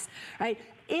house, right?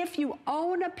 If you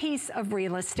own a piece of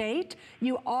real estate,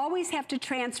 you always have to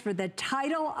transfer the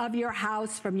title of your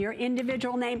house from your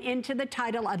individual name into the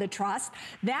title of the trust.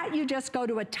 That you just go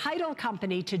to a title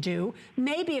company to do.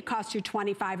 Maybe it costs you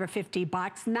 25 or 50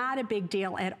 bucks, not a big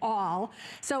deal at all.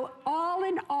 So all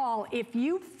in all, if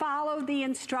you follow the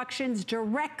instructions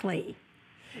directly,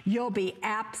 You'll be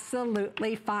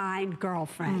absolutely fine,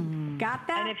 girlfriend. Got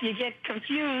that? And if you get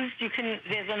confused,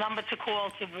 there's a number to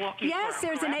call to walk you through. Yes,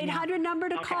 there's an 800 number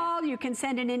to call. You can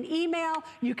send in an email.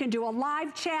 You can do a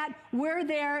live chat. We're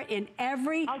there in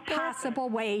every possible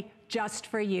way just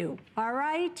for you. All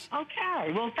right?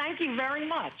 Okay. Well, thank you very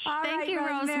much. Thank you,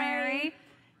 Rosemary.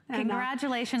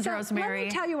 Congratulations, Rosemary. Let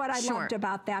me tell you what I loved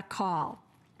about that call.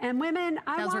 And women,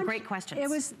 those were great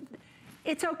questions.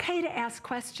 It's okay to ask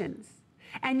questions.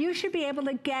 And you should be able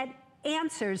to get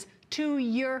answers to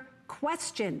your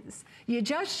questions. You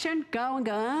just shouldn't go and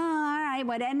go, oh, all right,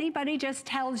 what anybody just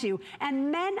tells you.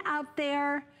 And men out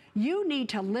there, you need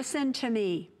to listen to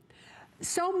me.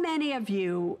 So many of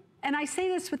you, and I say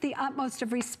this with the utmost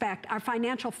of respect, are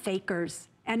financial fakers.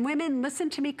 And women, listen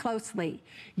to me closely.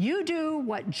 You do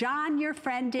what John, your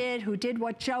friend, did, who did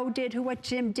what Joe did, what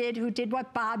Jim did, who did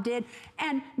what Bob did,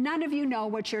 and none of you know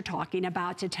what you're talking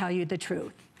about, to tell you the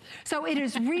truth. So it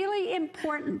is really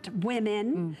important,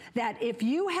 women, that if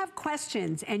you have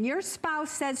questions and your spouse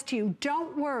says to you,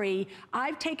 don't worry,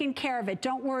 I've taken care of it,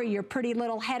 don't worry your pretty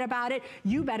little head about it,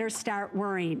 you better start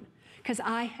worrying. Because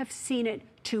I have seen it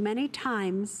too many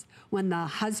times when the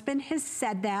husband has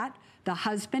said that, the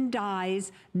husband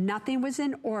dies, nothing was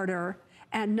in order,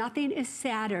 and nothing is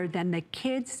sadder than the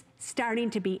kids starting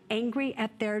to be angry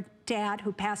at their dad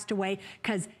who passed away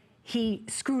because he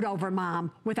screwed over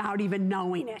mom without even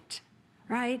knowing it,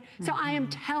 right? So I am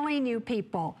telling you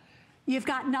people, you've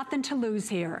got nothing to lose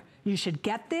here. You should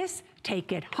get this,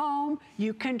 take it home,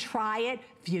 you can try it.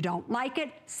 If you don't like it,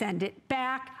 send it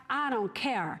back. I don't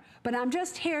care. But I'm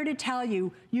just here to tell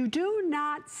you, you do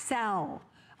not sell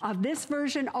of this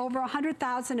version, over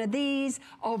 100,000 of these,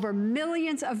 over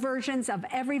millions of versions of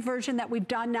every version that we've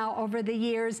done now over the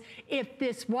years, if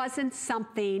this wasn't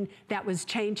something that was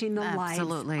changing the lives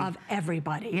of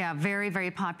everybody. Yeah, very,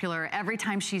 very popular. Every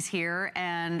time she's here,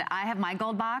 and I have my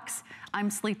gold box,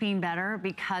 I'm sleeping better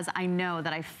because I know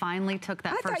that I finally took that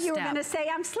first step. I thought you were going to say,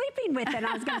 I'm sleeping with it.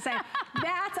 I was going to say,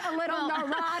 that's a little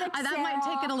neurotic, that might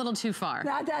take it a little too far.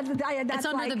 It's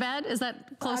under the bed? Is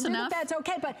that close enough? Under the bed's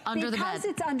okay, but because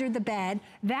it's under the bed,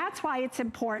 that's why it's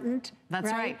important.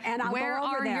 That's right. And I'll where go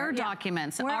over are there. Your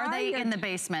documents? Are they in the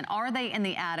basement? Are they in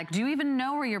the attic? Do you even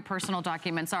know where your personal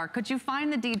documents are? Could you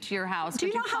find the deed to your house? Do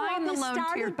you know how all this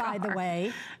started, by the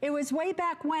way? It was way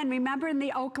back when. Remember in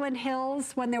the Oakland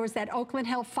Hills, when there was that Oakland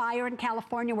Hill fire in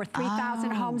California where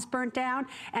 3,000 homes burnt down?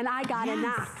 And I got a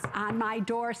knock on my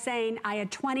door saying I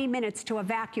had 20 minutes to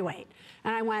evacuate.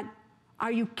 And I went,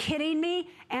 are you kidding me?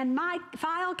 And my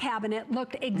file cabinet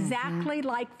looked exactly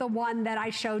like the one that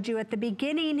I showed you at the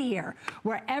beginning here,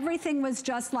 where everything was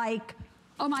just like,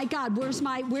 oh my God,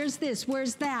 where's this,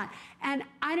 where's that? And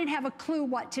I didn't have a clue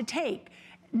what to take.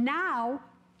 Now,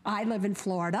 I live in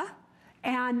Florida,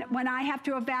 and when I have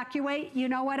to evacuate, you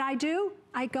know what I do?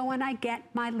 I go and I get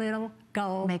my little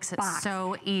gold box. Makes it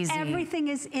so easy. Everything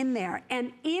is in there.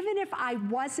 And even if I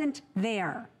wasn't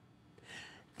there,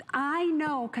 I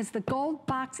know, because the gold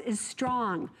box is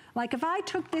strong. Like if I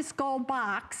took this gold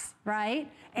box,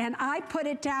 right, and I put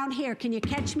it down here, can you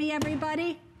catch me,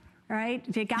 everybody? Right,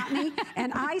 you got me?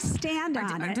 And I stand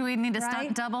on it. Do we need to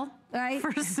stunt double? Right?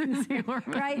 For Suze Orman.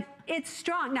 Right? It's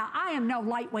strong. Now, I am no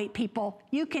lightweight, people.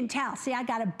 You can tell. See, I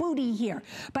got a booty here.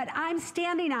 But I'm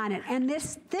standing on it, and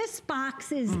this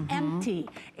box is empty.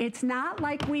 It's not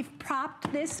like we've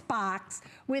propped this box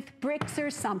with bricks or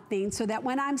something so that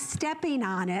when I'm stepping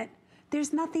on it,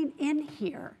 there's nothing in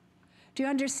here. Do you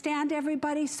understand,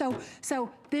 everybody? So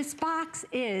this box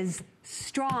is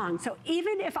strong. So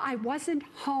even if I wasn't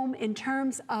home in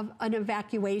terms of an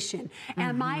evacuation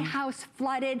and my house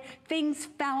flooded, things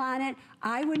fell on it,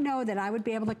 I would know that I would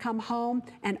be able to come home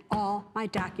and all my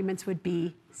documents would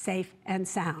be safe and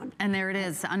sound. And there it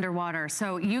is, underwater.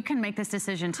 So you can make this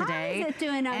decision today. How is it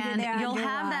doing under there? And you'll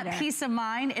have that peace of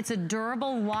mind. It's a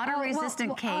durable,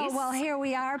 water-resistant case. Oh, well, here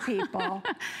we are, people.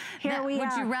 Here we are.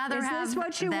 Would you rather have Is this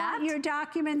what you want your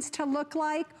documents to look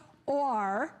like?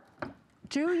 Or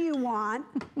do you want...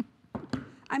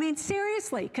 I mean,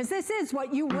 seriously, because this is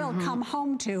what you will come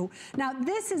home to. Now,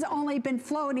 this has only been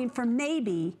floating for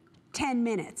maybe 10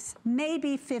 minutes,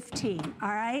 maybe 15, all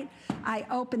right? I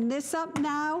open this up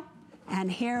now, and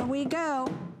here we go.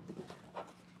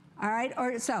 All right,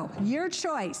 so your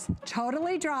choice,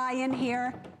 totally dry in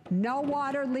here, no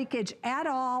water leakage at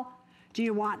all. Do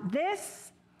you want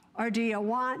this, or do you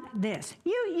want this?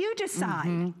 You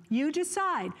decide, you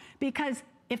decide, because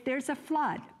if there's a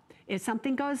flood, if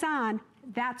something goes on,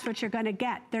 that's what you're gonna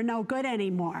get. They're no good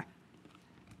anymore.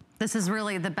 This is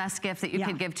really the best gift that you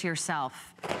could give to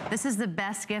yourself. This is the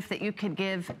best gift that you could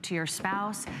give to your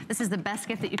spouse. This is the best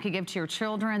gift that you could give to your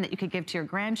children, that you could give to your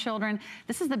grandchildren.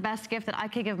 This is the best gift that I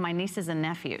could give my nieces and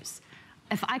nephews.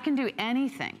 If I can do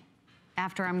anything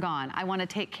after I'm gone, I want to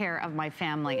take care of my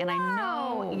family. And I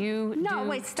know you do No,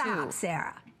 wait, stop, too.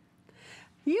 Sarah.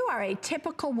 You are a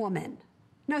typical woman.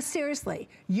 No, seriously,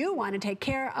 you want to take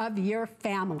care of your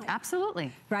family.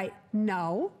 Absolutely. Right?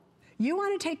 No. You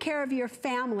want to take care of your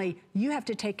family, you have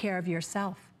to take care of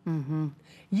yourself. Mm-hmm.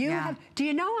 Do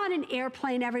you know on an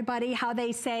airplane, everybody, how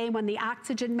they say when the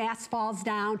oxygen mask falls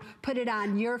down, put it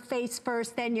on your face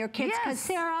first, then your kids? Because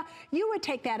Sarah, you would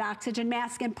take that oxygen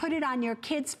mask and put it on your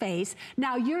kid's face.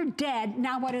 Now you're dead.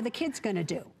 Now what are the kids going to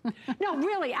do? No,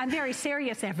 really, I'm very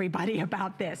serious, everybody,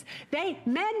 about this.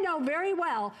 Men know very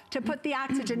well to put the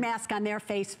oxygen mask on their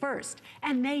face first.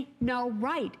 And they know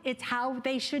right. It's how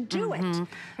they should do it.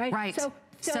 Right?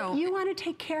 So you want to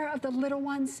take care of the little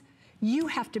ones? You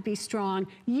have to be strong.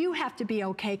 You have to be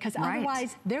okay, because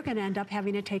otherwise they're going to end up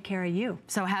having to take care of you.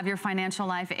 So have your financial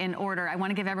life in order. I want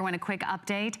to give everyone a quick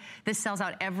update. This sells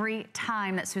out every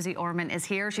time that Suze Orman is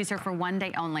here. She's here for one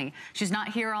day only. She's not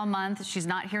here all month. She's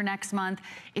not here next month.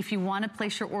 If you want to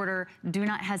place your order, do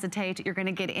not hesitate. You're going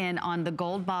to get in on the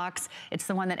gold box. It's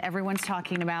the one that everyone's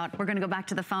talking about. We're going to go back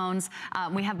to the phones.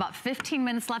 We have about 15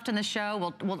 minutes left in the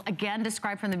show. We'll again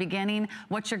describe from the beginning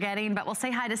what you're getting, but we'll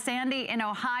say hi to Sandy in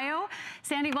Ohio.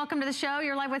 Sandy, welcome to the show.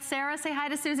 You're live with Sarah. Say hi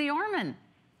to Suze Orman.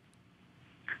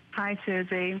 Hi,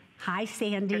 Susie. Hi,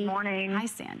 Sandy. Good morning. Hi,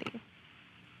 Sandy.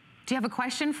 Do you have a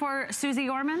question for Suze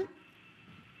Orman?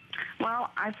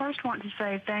 Well, I first want to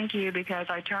say thank you because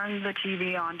I turned the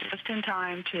TV on just in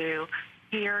time to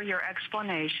hear your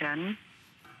explanation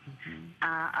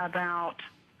about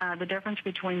the difference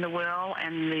between the will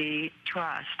and the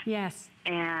trust. Yes.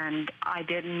 And I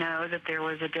didn't know that there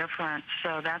was a difference,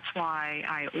 so that's why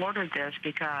I ordered this,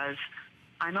 because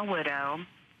I'm a widow,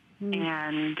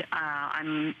 and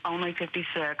I'm only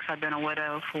 56. I've been a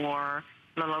widow for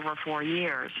a little over 4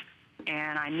 years,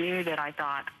 and I knew that I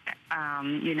thought,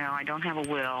 I don't have a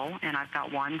will, and I've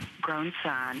got one grown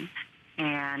son,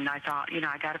 and I thought,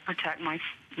 I got to protect my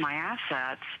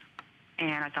assets.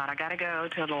 And I thought, I got to go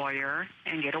to a lawyer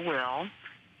and get a will.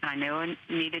 And I knew I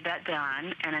needed that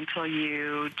done. And until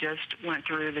you just went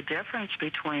through the difference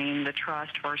between the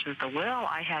trust versus the will,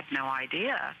 I had no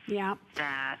idea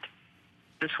that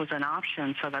this was an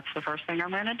option. So that's the first thing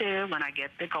I'm going to do when I get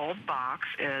the gold box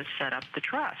is set up the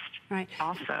trust. Right.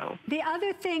 Also. The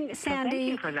other thing, Sandy, so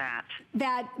thank you for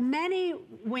that many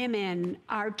women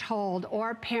are told,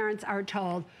 or parents are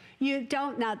told, you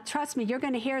don't, now trust me, you're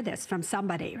going to hear this from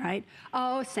somebody, right?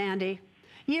 Oh, Sandy,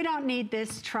 you don't need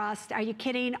this trust. Are you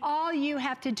kidding? All you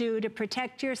have to do to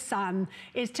protect your son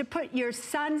is to put your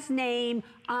son's name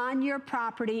on your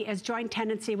property as joint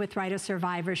tenancy with right of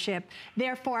survivorship.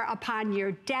 Therefore, upon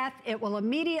your death, it will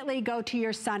immediately go to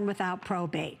your son without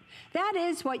probate. That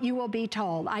is what you will be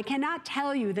told. I cannot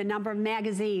tell you the number of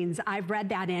magazines I've read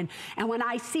that in. And when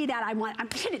I see that, I'm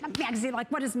hitting the magazine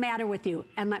like, what is the matter with you?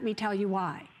 And let me tell you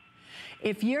why.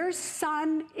 If your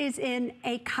son is in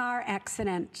a car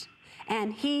accident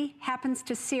and he happens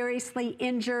to seriously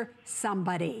injure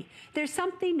somebody, there's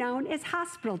something known as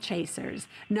hospital chasers,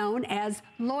 known as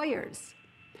lawyers.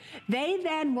 They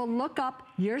then will look up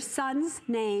your son's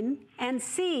name and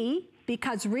see,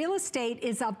 because real estate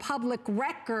is a public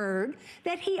record,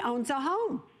 that he owns a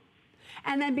home.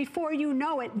 And then before you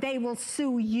know it, they will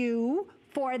sue you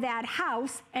for that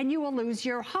house and you will lose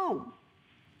your home.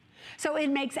 So it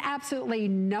makes absolutely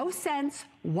no sense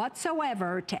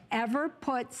whatsoever to ever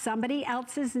put somebody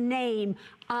else's name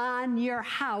on your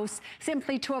house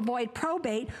simply to avoid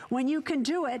probate, when you can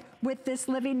do it with this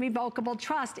living revocable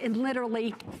trust in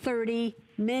literally 30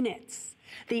 minutes.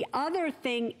 The other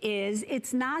thing is,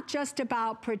 it's not just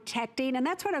about protecting, and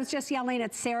that's what I was just yelling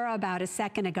at Sarah about a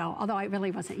second ago, although I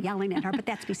really wasn't yelling at her, but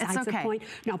that's besides the point.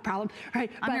 No problem.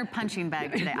 Right? I'm your punching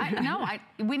bag today.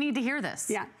 We need to hear this.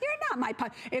 Yeah, you're not my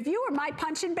if you were my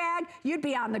punching bag, you'd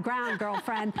be on the ground,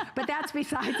 girlfriend. But that's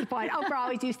besides the point. Oprah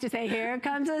always used to say, here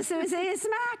comes a Suze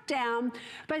Smackdown.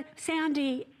 But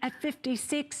Sandy, at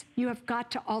 56, you have got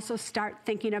to also start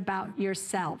thinking about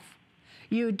yourself.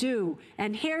 You do.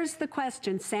 And here's the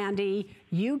question, Sandy.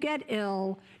 You get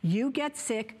ill, you get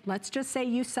sick, let's just say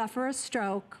you suffer a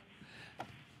stroke.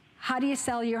 How do you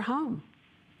sell your home?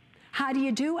 How do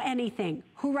you do anything?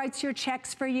 Who writes your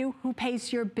checks for you? Who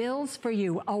pays your bills for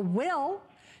you? A will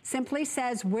simply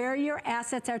says where your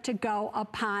assets are to go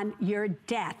upon your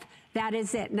death. That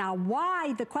is it. Now,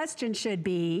 why, the question should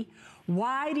be,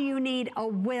 why do you need a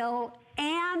will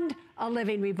and a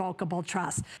living revocable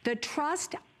trust? The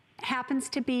trust happens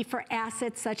to be for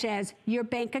assets such as your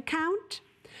bank account,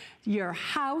 your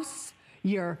house,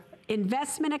 your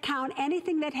investment account,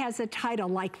 anything that has a title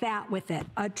like that with it.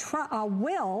 A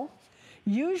will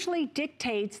usually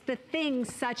dictates the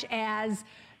things such as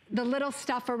the little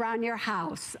stuff around your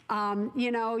house,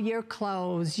 you know, your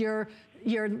clothes,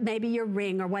 maybe your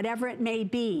ring or whatever it may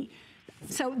be.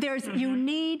 So there's, you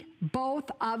need both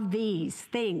of these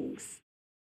things.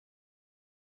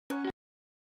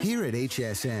 Here at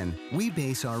HSN, we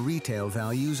base our retail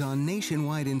values on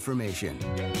nationwide information.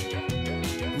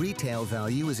 Retail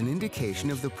value is an indication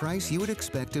of the price you would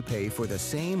expect to pay for the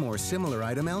same or similar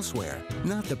item elsewhere,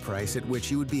 not the price at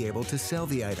which you would be able to sell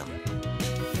the item.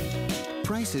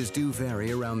 Prices do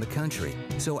vary around the country,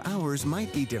 so ours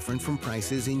might be different from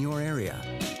prices in your area.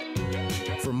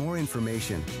 For more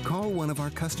information, call one of our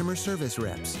customer service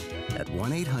reps at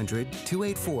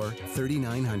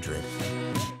 1-800-284-3900.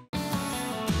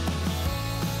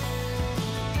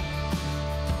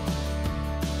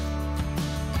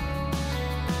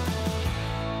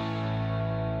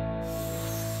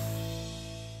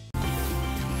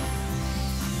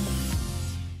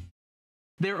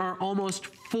 There are almost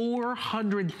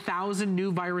 400,000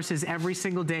 new viruses every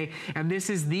single day, and this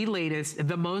is the latest,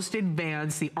 the most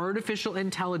advanced, the artificial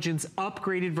intelligence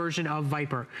upgraded version of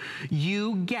Viper.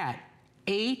 You get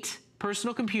 8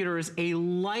 personal computers, a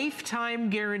lifetime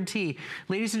guarantee.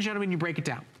 Ladies and gentlemen, you break it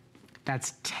down.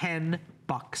 That's $10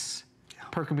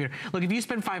 per computer. Look, if you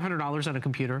spend $500 on a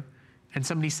computer, and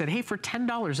somebody said, hey, for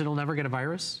 $10, it'll never get a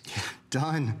virus.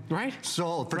 Done. Right?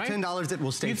 Sold. For $10, it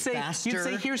will stay faster. You'd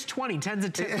say, here's 20. 10's a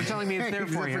tip for telling me it's there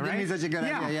for you, right? Such a good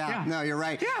idea. Yeah. No, you're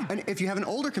right. Yeah. And if you have an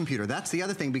older computer, that's the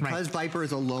other thing. Because Viper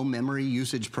is a low memory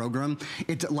usage program,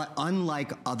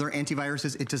 unlike other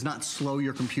antiviruses, it does not slow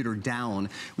your computer down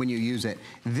when you use it.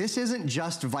 This isn't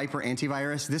just Viper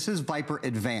antivirus. This is Viper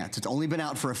Advanced. It's only been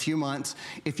out for a few months.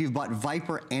 If you've bought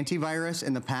Viper antivirus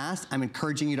in the past, I'm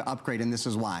encouraging you to upgrade, and this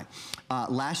is why.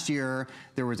 Last year,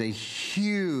 there was a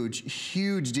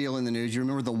huge deal in the news. You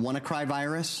remember the WannaCry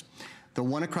virus? The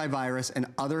WannaCry virus and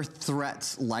other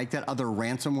threats like that, other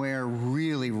ransomware,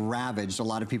 really ravaged a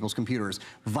lot of people's computers.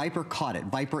 Viper caught it.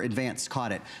 Viper Advanced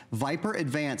caught it. Viper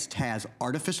Advanced has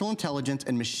artificial intelligence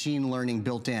and machine learning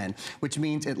built in, which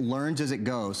means it learns as it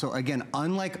goes. So again,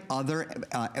 unlike other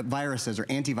viruses or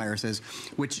antiviruses,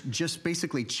 which just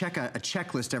basically check a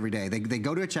checklist every day. They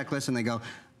go to a checklist and they go,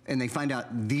 and they find out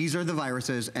these are the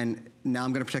viruses, and now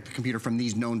I'm going to protect the computer from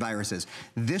these known viruses.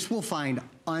 This will find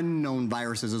unknown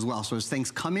viruses as well. So as things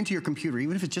come into your computer,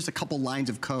 even if it's just a couple lines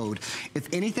of code, if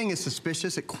anything is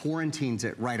suspicious, it quarantines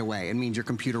it right away. It means your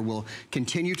computer will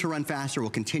continue to run faster, will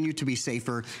continue to be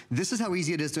safer. This is how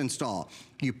easy it is to install.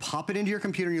 You pop it into your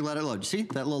computer and you let it load. See,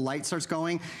 that little light starts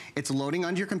going. It's loading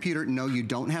onto your computer. No, you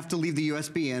don't have to leave the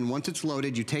USB in. Once it's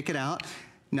loaded, you take it out.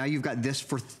 Now you've got this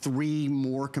for 3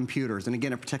 more computers. And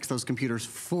again, it protects those computers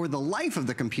for the life of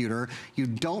the computer. You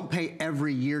don't pay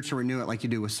every year to renew it like you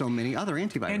do with so many other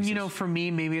antiviruses. And you know, for me,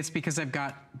 maybe it's because I've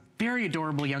got very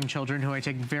adorable young children who I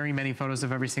take very many photos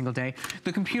of every single day.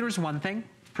 The computer's one thing.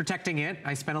 Protecting it,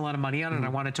 I spent a lot of money on it. I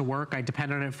want it to work. I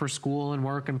depend on it for school and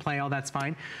work and play, all that's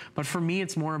fine. But for me,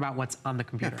 it's more about what's on the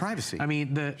computer. Yeah, privacy. I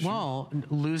mean,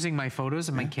 losing my photos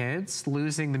of my kids,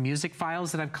 losing the music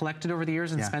files that I've collected over the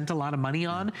years and spent a lot of money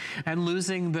on, and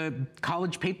losing the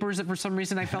college papers that for some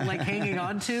reason I felt like hanging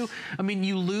on to. I mean,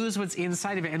 you lose what's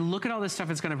inside of it, and look at all this stuff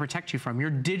it's gonna protect you from. Your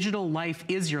digital life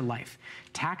is your life.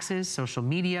 Taxes, social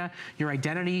media, your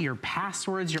identity, your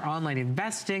passwords, your online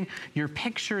investing, your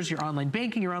pictures, your online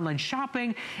banking, your online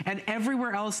shopping, and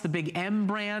everywhere else, the big M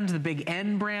brand, the big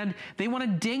N brand, they want to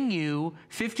ding you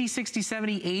 $50, $60,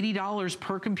 $70, $80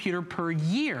 per computer per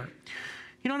year.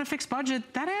 You know, on a fixed budget,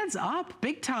 that adds up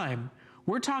big time.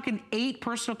 We're talking 8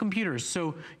 personal computers.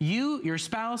 So you, your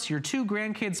spouse, your 2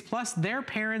 grandkids, plus their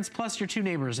parents, plus your 2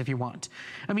 neighbors if you want.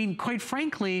 I mean, quite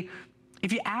frankly,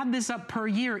 if you add this up per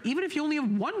year, even if you only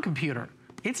have 1 computer,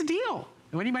 it's a deal.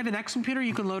 And when you buy the next computer,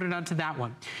 you can load it onto that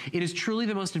one. It is truly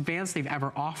the most advanced they've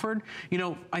ever offered. You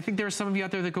know, I think there are some of you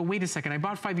out there that go, wait a second, I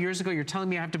bought 5 years ago, you're telling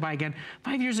me I have to buy again.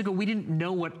 5 years ago, we didn't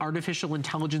know what artificial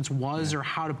intelligence was or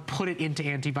how to put it into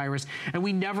antivirus. And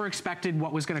we never expected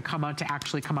what was gonna come out to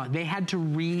actually come out. They had to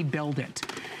rebuild it.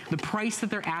 The price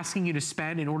that they're asking you to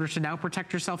spend in order to now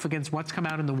protect yourself against what's come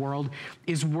out in the world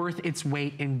is worth its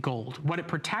weight in gold. What it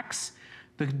protects,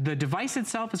 the device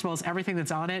itself, as well as everything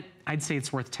that's on it, I'd say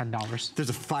it's worth $10. There's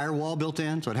a firewall built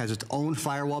in, so it has its own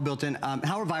firewall built in.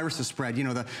 How are viruses spread? You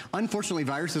know, unfortunately,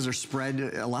 viruses are spread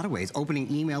a lot of ways.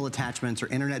 Opening email attachments or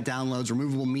internet downloads,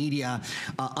 removable media,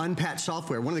 unpatched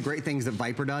software. One of the great things that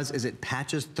Viper does is it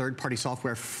patches third-party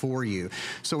software for you.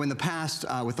 So in the past,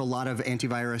 with a lot of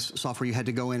antivirus software, you had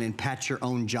to go in and patch your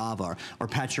own Java or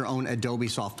patch your own Adobe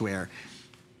software.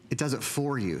 It does it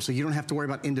for you, so you don't have to worry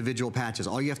about individual patches.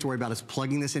 All you have to worry about is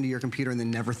plugging this into your computer and then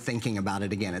never thinking about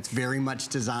it again. It's very much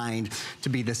designed to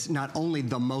be this, not only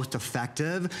the most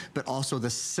effective, but also the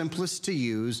simplest to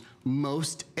use,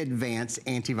 most advanced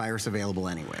antivirus available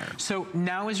anywhere. So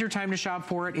now is your time to shop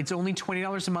for it. It's only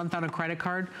 $20 a month on a credit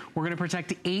card. We're gonna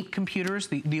protect 8 computers,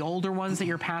 the older ones that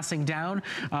you're passing down,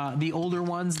 the older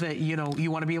ones that you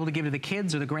wanna be able to give to the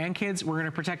kids or the grandkids. We're gonna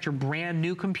protect your brand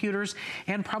new computers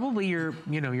and probably your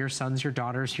sons, your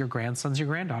daughters, your grandsons, your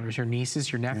granddaughters, your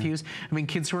nieces, your nephews. Yeah. I mean,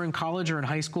 kids who are in college or in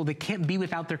high school, they can't be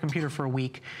without their computer for a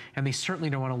week, and they certainly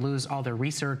don't want to lose all their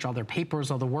research, all their papers,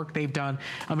 all the work they've done.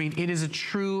 I mean, it is a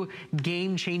true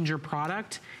game changer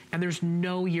product, and there's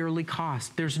no yearly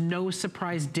cost. There's no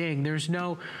surprise ding. There's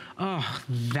no, oh,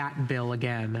 that bill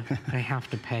again. I have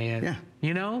to pay it. Yeah.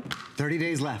 You know? 30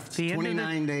 days left,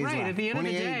 29 days left. Right, at the end of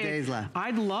the day, 28 days left.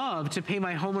 I'd love to pay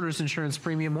my homeowner's insurance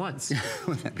premium once.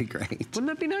 Wouldn't that be great? Wouldn't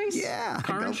that be nice? Yeah,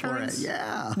 car insurance? For it.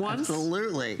 Yeah, once?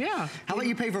 Absolutely. Yeah. How about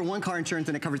you pay for 1 car insurance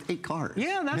and it covers 8 cars?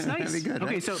 Yeah, that's nice. That'd be good,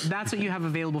 okay, right? so that's what you have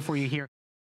available for you here.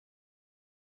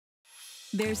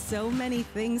 There's so many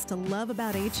things to love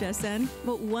about HSN,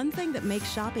 but one thing that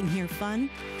makes shopping here fun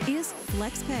is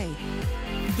FlexPay.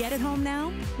 Get it home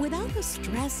now without the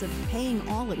stress of paying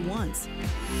all at once.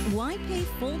 Why pay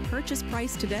full purchase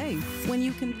price today when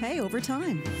you can pay over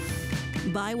time?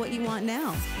 Buy what you want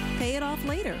now, pay it off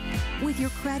later with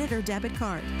your credit or debit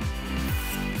card.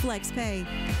 FlexPay.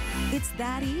 It's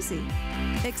that easy.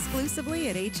 Exclusively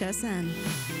at HSN.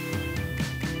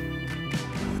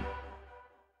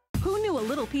 Who knew a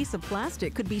little piece of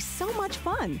plastic could be so much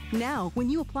fun? Now,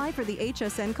 when you apply for the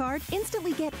HSN card,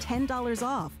 instantly get $10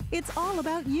 off. It's all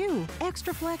about you.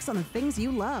 Extra flex on the things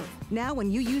you love. Now, when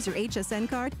you use your HSN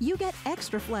card, you get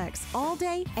extra flex all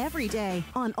day, every day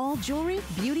on all jewelry,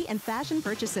 beauty, and fashion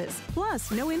purchases.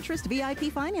 Plus, no interest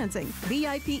VIP financing,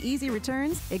 VIP easy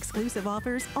returns, exclusive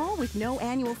offers, all with no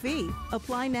annual fee.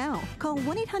 Apply now. Call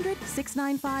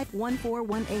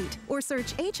 1-800-695-1418 or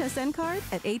search HSN card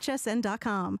at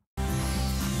hsn.com.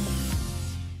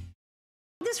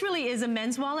 This really is a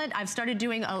men's wallet. I've started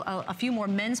doing a few more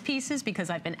men's pieces because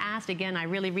I've been asked. Again, I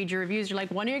really read your reviews. You're like,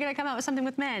 when are you going to come out with something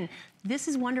with men? This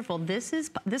is wonderful. This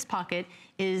pocket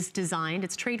is designed,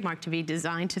 it's trademarked to be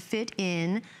designed to fit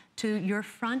in to your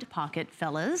front pocket,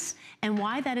 fellas. And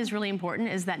why that is really important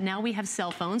is that now we have cell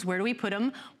phones. Where do we put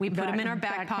them? We put them in our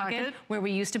back pocket where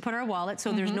we used to put our wallet.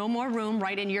 So there's no more room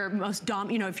right in your most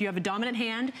if you have a dominant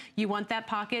hand, you want that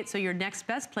pocket. So your next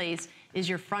best place is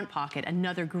your front pocket.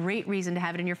 Another great reason to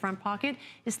have it in your front pocket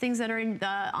is things that are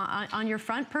on your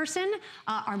front person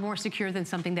are more secure than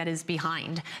something that is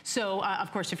behind. So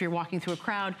of course, if you're walking through a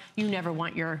crowd, you never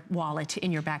want your wallet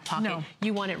in your back pocket. No.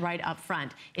 You want it right up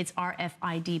front. It's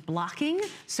RFID blocking,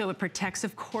 so it protects,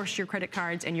 of course, your credit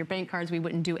cards and your bank cards. We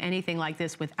wouldn't do anything like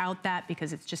this without that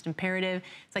because it's just imperative.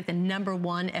 It's like the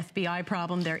 #1 FBI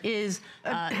problem there is.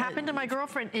 Happened to my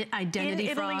girlfriend. Identity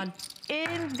in Italy, fraud.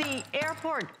 In the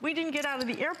airport. We didn't get out of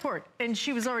the airport and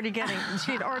she had already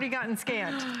gotten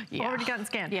scanned. Yeah. Already gotten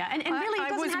scanned. Yeah, and really it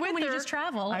doesn't happen when you just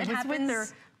travel. I It was happens with her.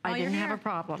 I didn't have a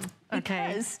problem. Okay.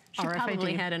 Because she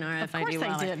probably had an RFID wallet. Of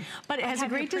course I did. But it has a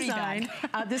great design.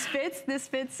 This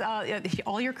fits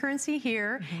all your currency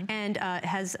here and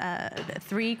has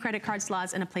 3 credit card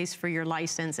slots and a place for your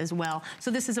license as well. So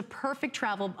this is a perfect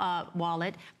travel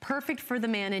wallet, perfect for the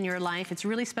man in your life. It's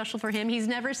really special for him. He's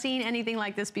never seen anything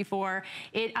like this before.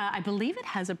 I believe it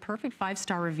has a perfect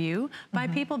 5-star review by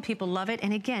people. People love it.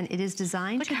 And again, it is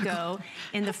designed to go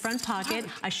in the front pocket.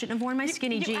 I shouldn't have worn my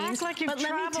skinny jeans. You act like you've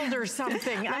traveled or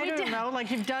something. I don't know, like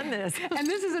you've done this. And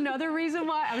this is another reason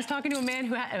why I was talking to a man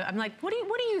who I'm like, what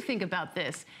do you think about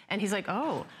this? And he's like,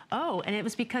 oh, and it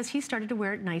was because he started to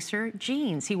wear nicer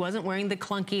jeans. He wasn't wearing the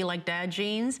clunky like dad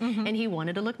jeans, and he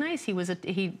wanted to look nice.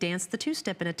 He danced the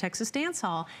 2-step in a Texas dance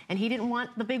hall, and he didn't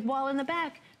want the big wall in the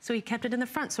back. So he kept it in the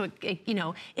front. So,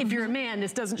 if you're a man,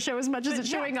 this doesn't show as much as it's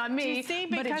showing on me. You see,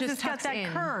 but it just it's got tucks that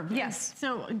in. curve. Yes.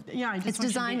 So, yeah, it's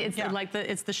designed,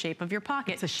 it's the shape of your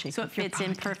pocket. It's the shape so of it fits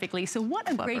in perfectly. So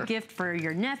what a great gift for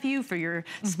your nephew, for your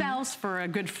spouse, for a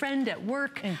good friend at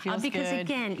work. It feels because good.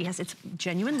 again, yes, it's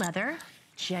genuine leather.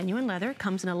 genuine leather.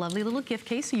 Comes in a lovely little gift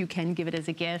case, so you can give it as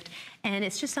a gift. And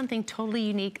it's just something totally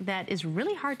unique that is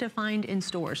really hard to find in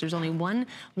stores. There's only one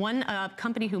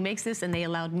company who makes this, and they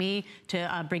allowed me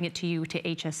to bring it to you to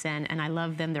HSN. And I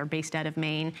love them. They're based out of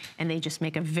Maine, and they just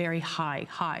make a very high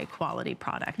quality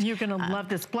product. You're gonna love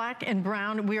this. Black and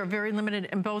brown, we are very limited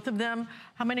in both of them.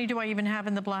 How many do I even have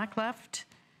in the black left?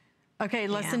 Okay,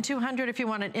 less than 200 if you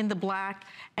want it in the black,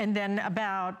 and then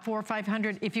about 400 or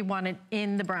 500 if you want it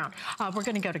in the brown. We're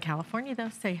gonna go to California though,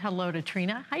 say hello to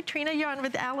Trina. Hi Trina, you're on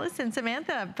with Alice and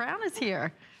Samantha. Brown is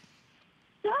here.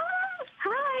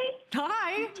 Hi.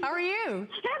 Hi, how are you?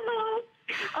 Hello.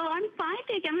 Oh, I'm fine,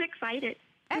 thank you. I'm excited.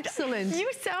 Excellent.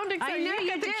 You sound excited. I know you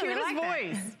got you the do. cutest I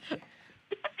like voice.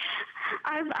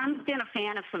 I've been a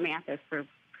fan of Samantha for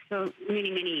so many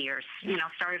years. You know,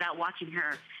 started out watching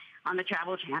her on the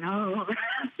Travel Channel.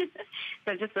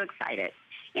 So just so excited.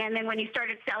 And then when you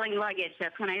started selling luggage,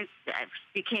 that's when I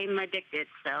became addicted.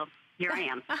 So here I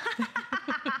am.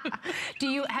 Do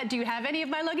you have any of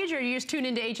my luggage, or you just tune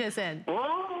into HSN?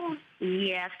 Oh,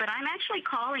 yes, but I'm actually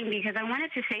calling because I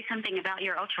wanted to say something about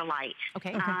your ultralight.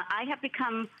 Okay. I have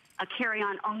become a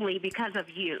carry-on only because of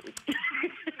you.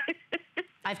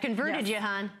 I've converted you,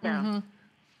 hon. So,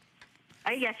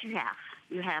 yes, you have.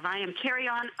 You have. I am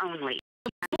carry-on only.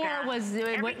 Before was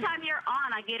every time you're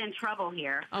on, I get in trouble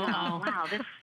here. Oh, wow, this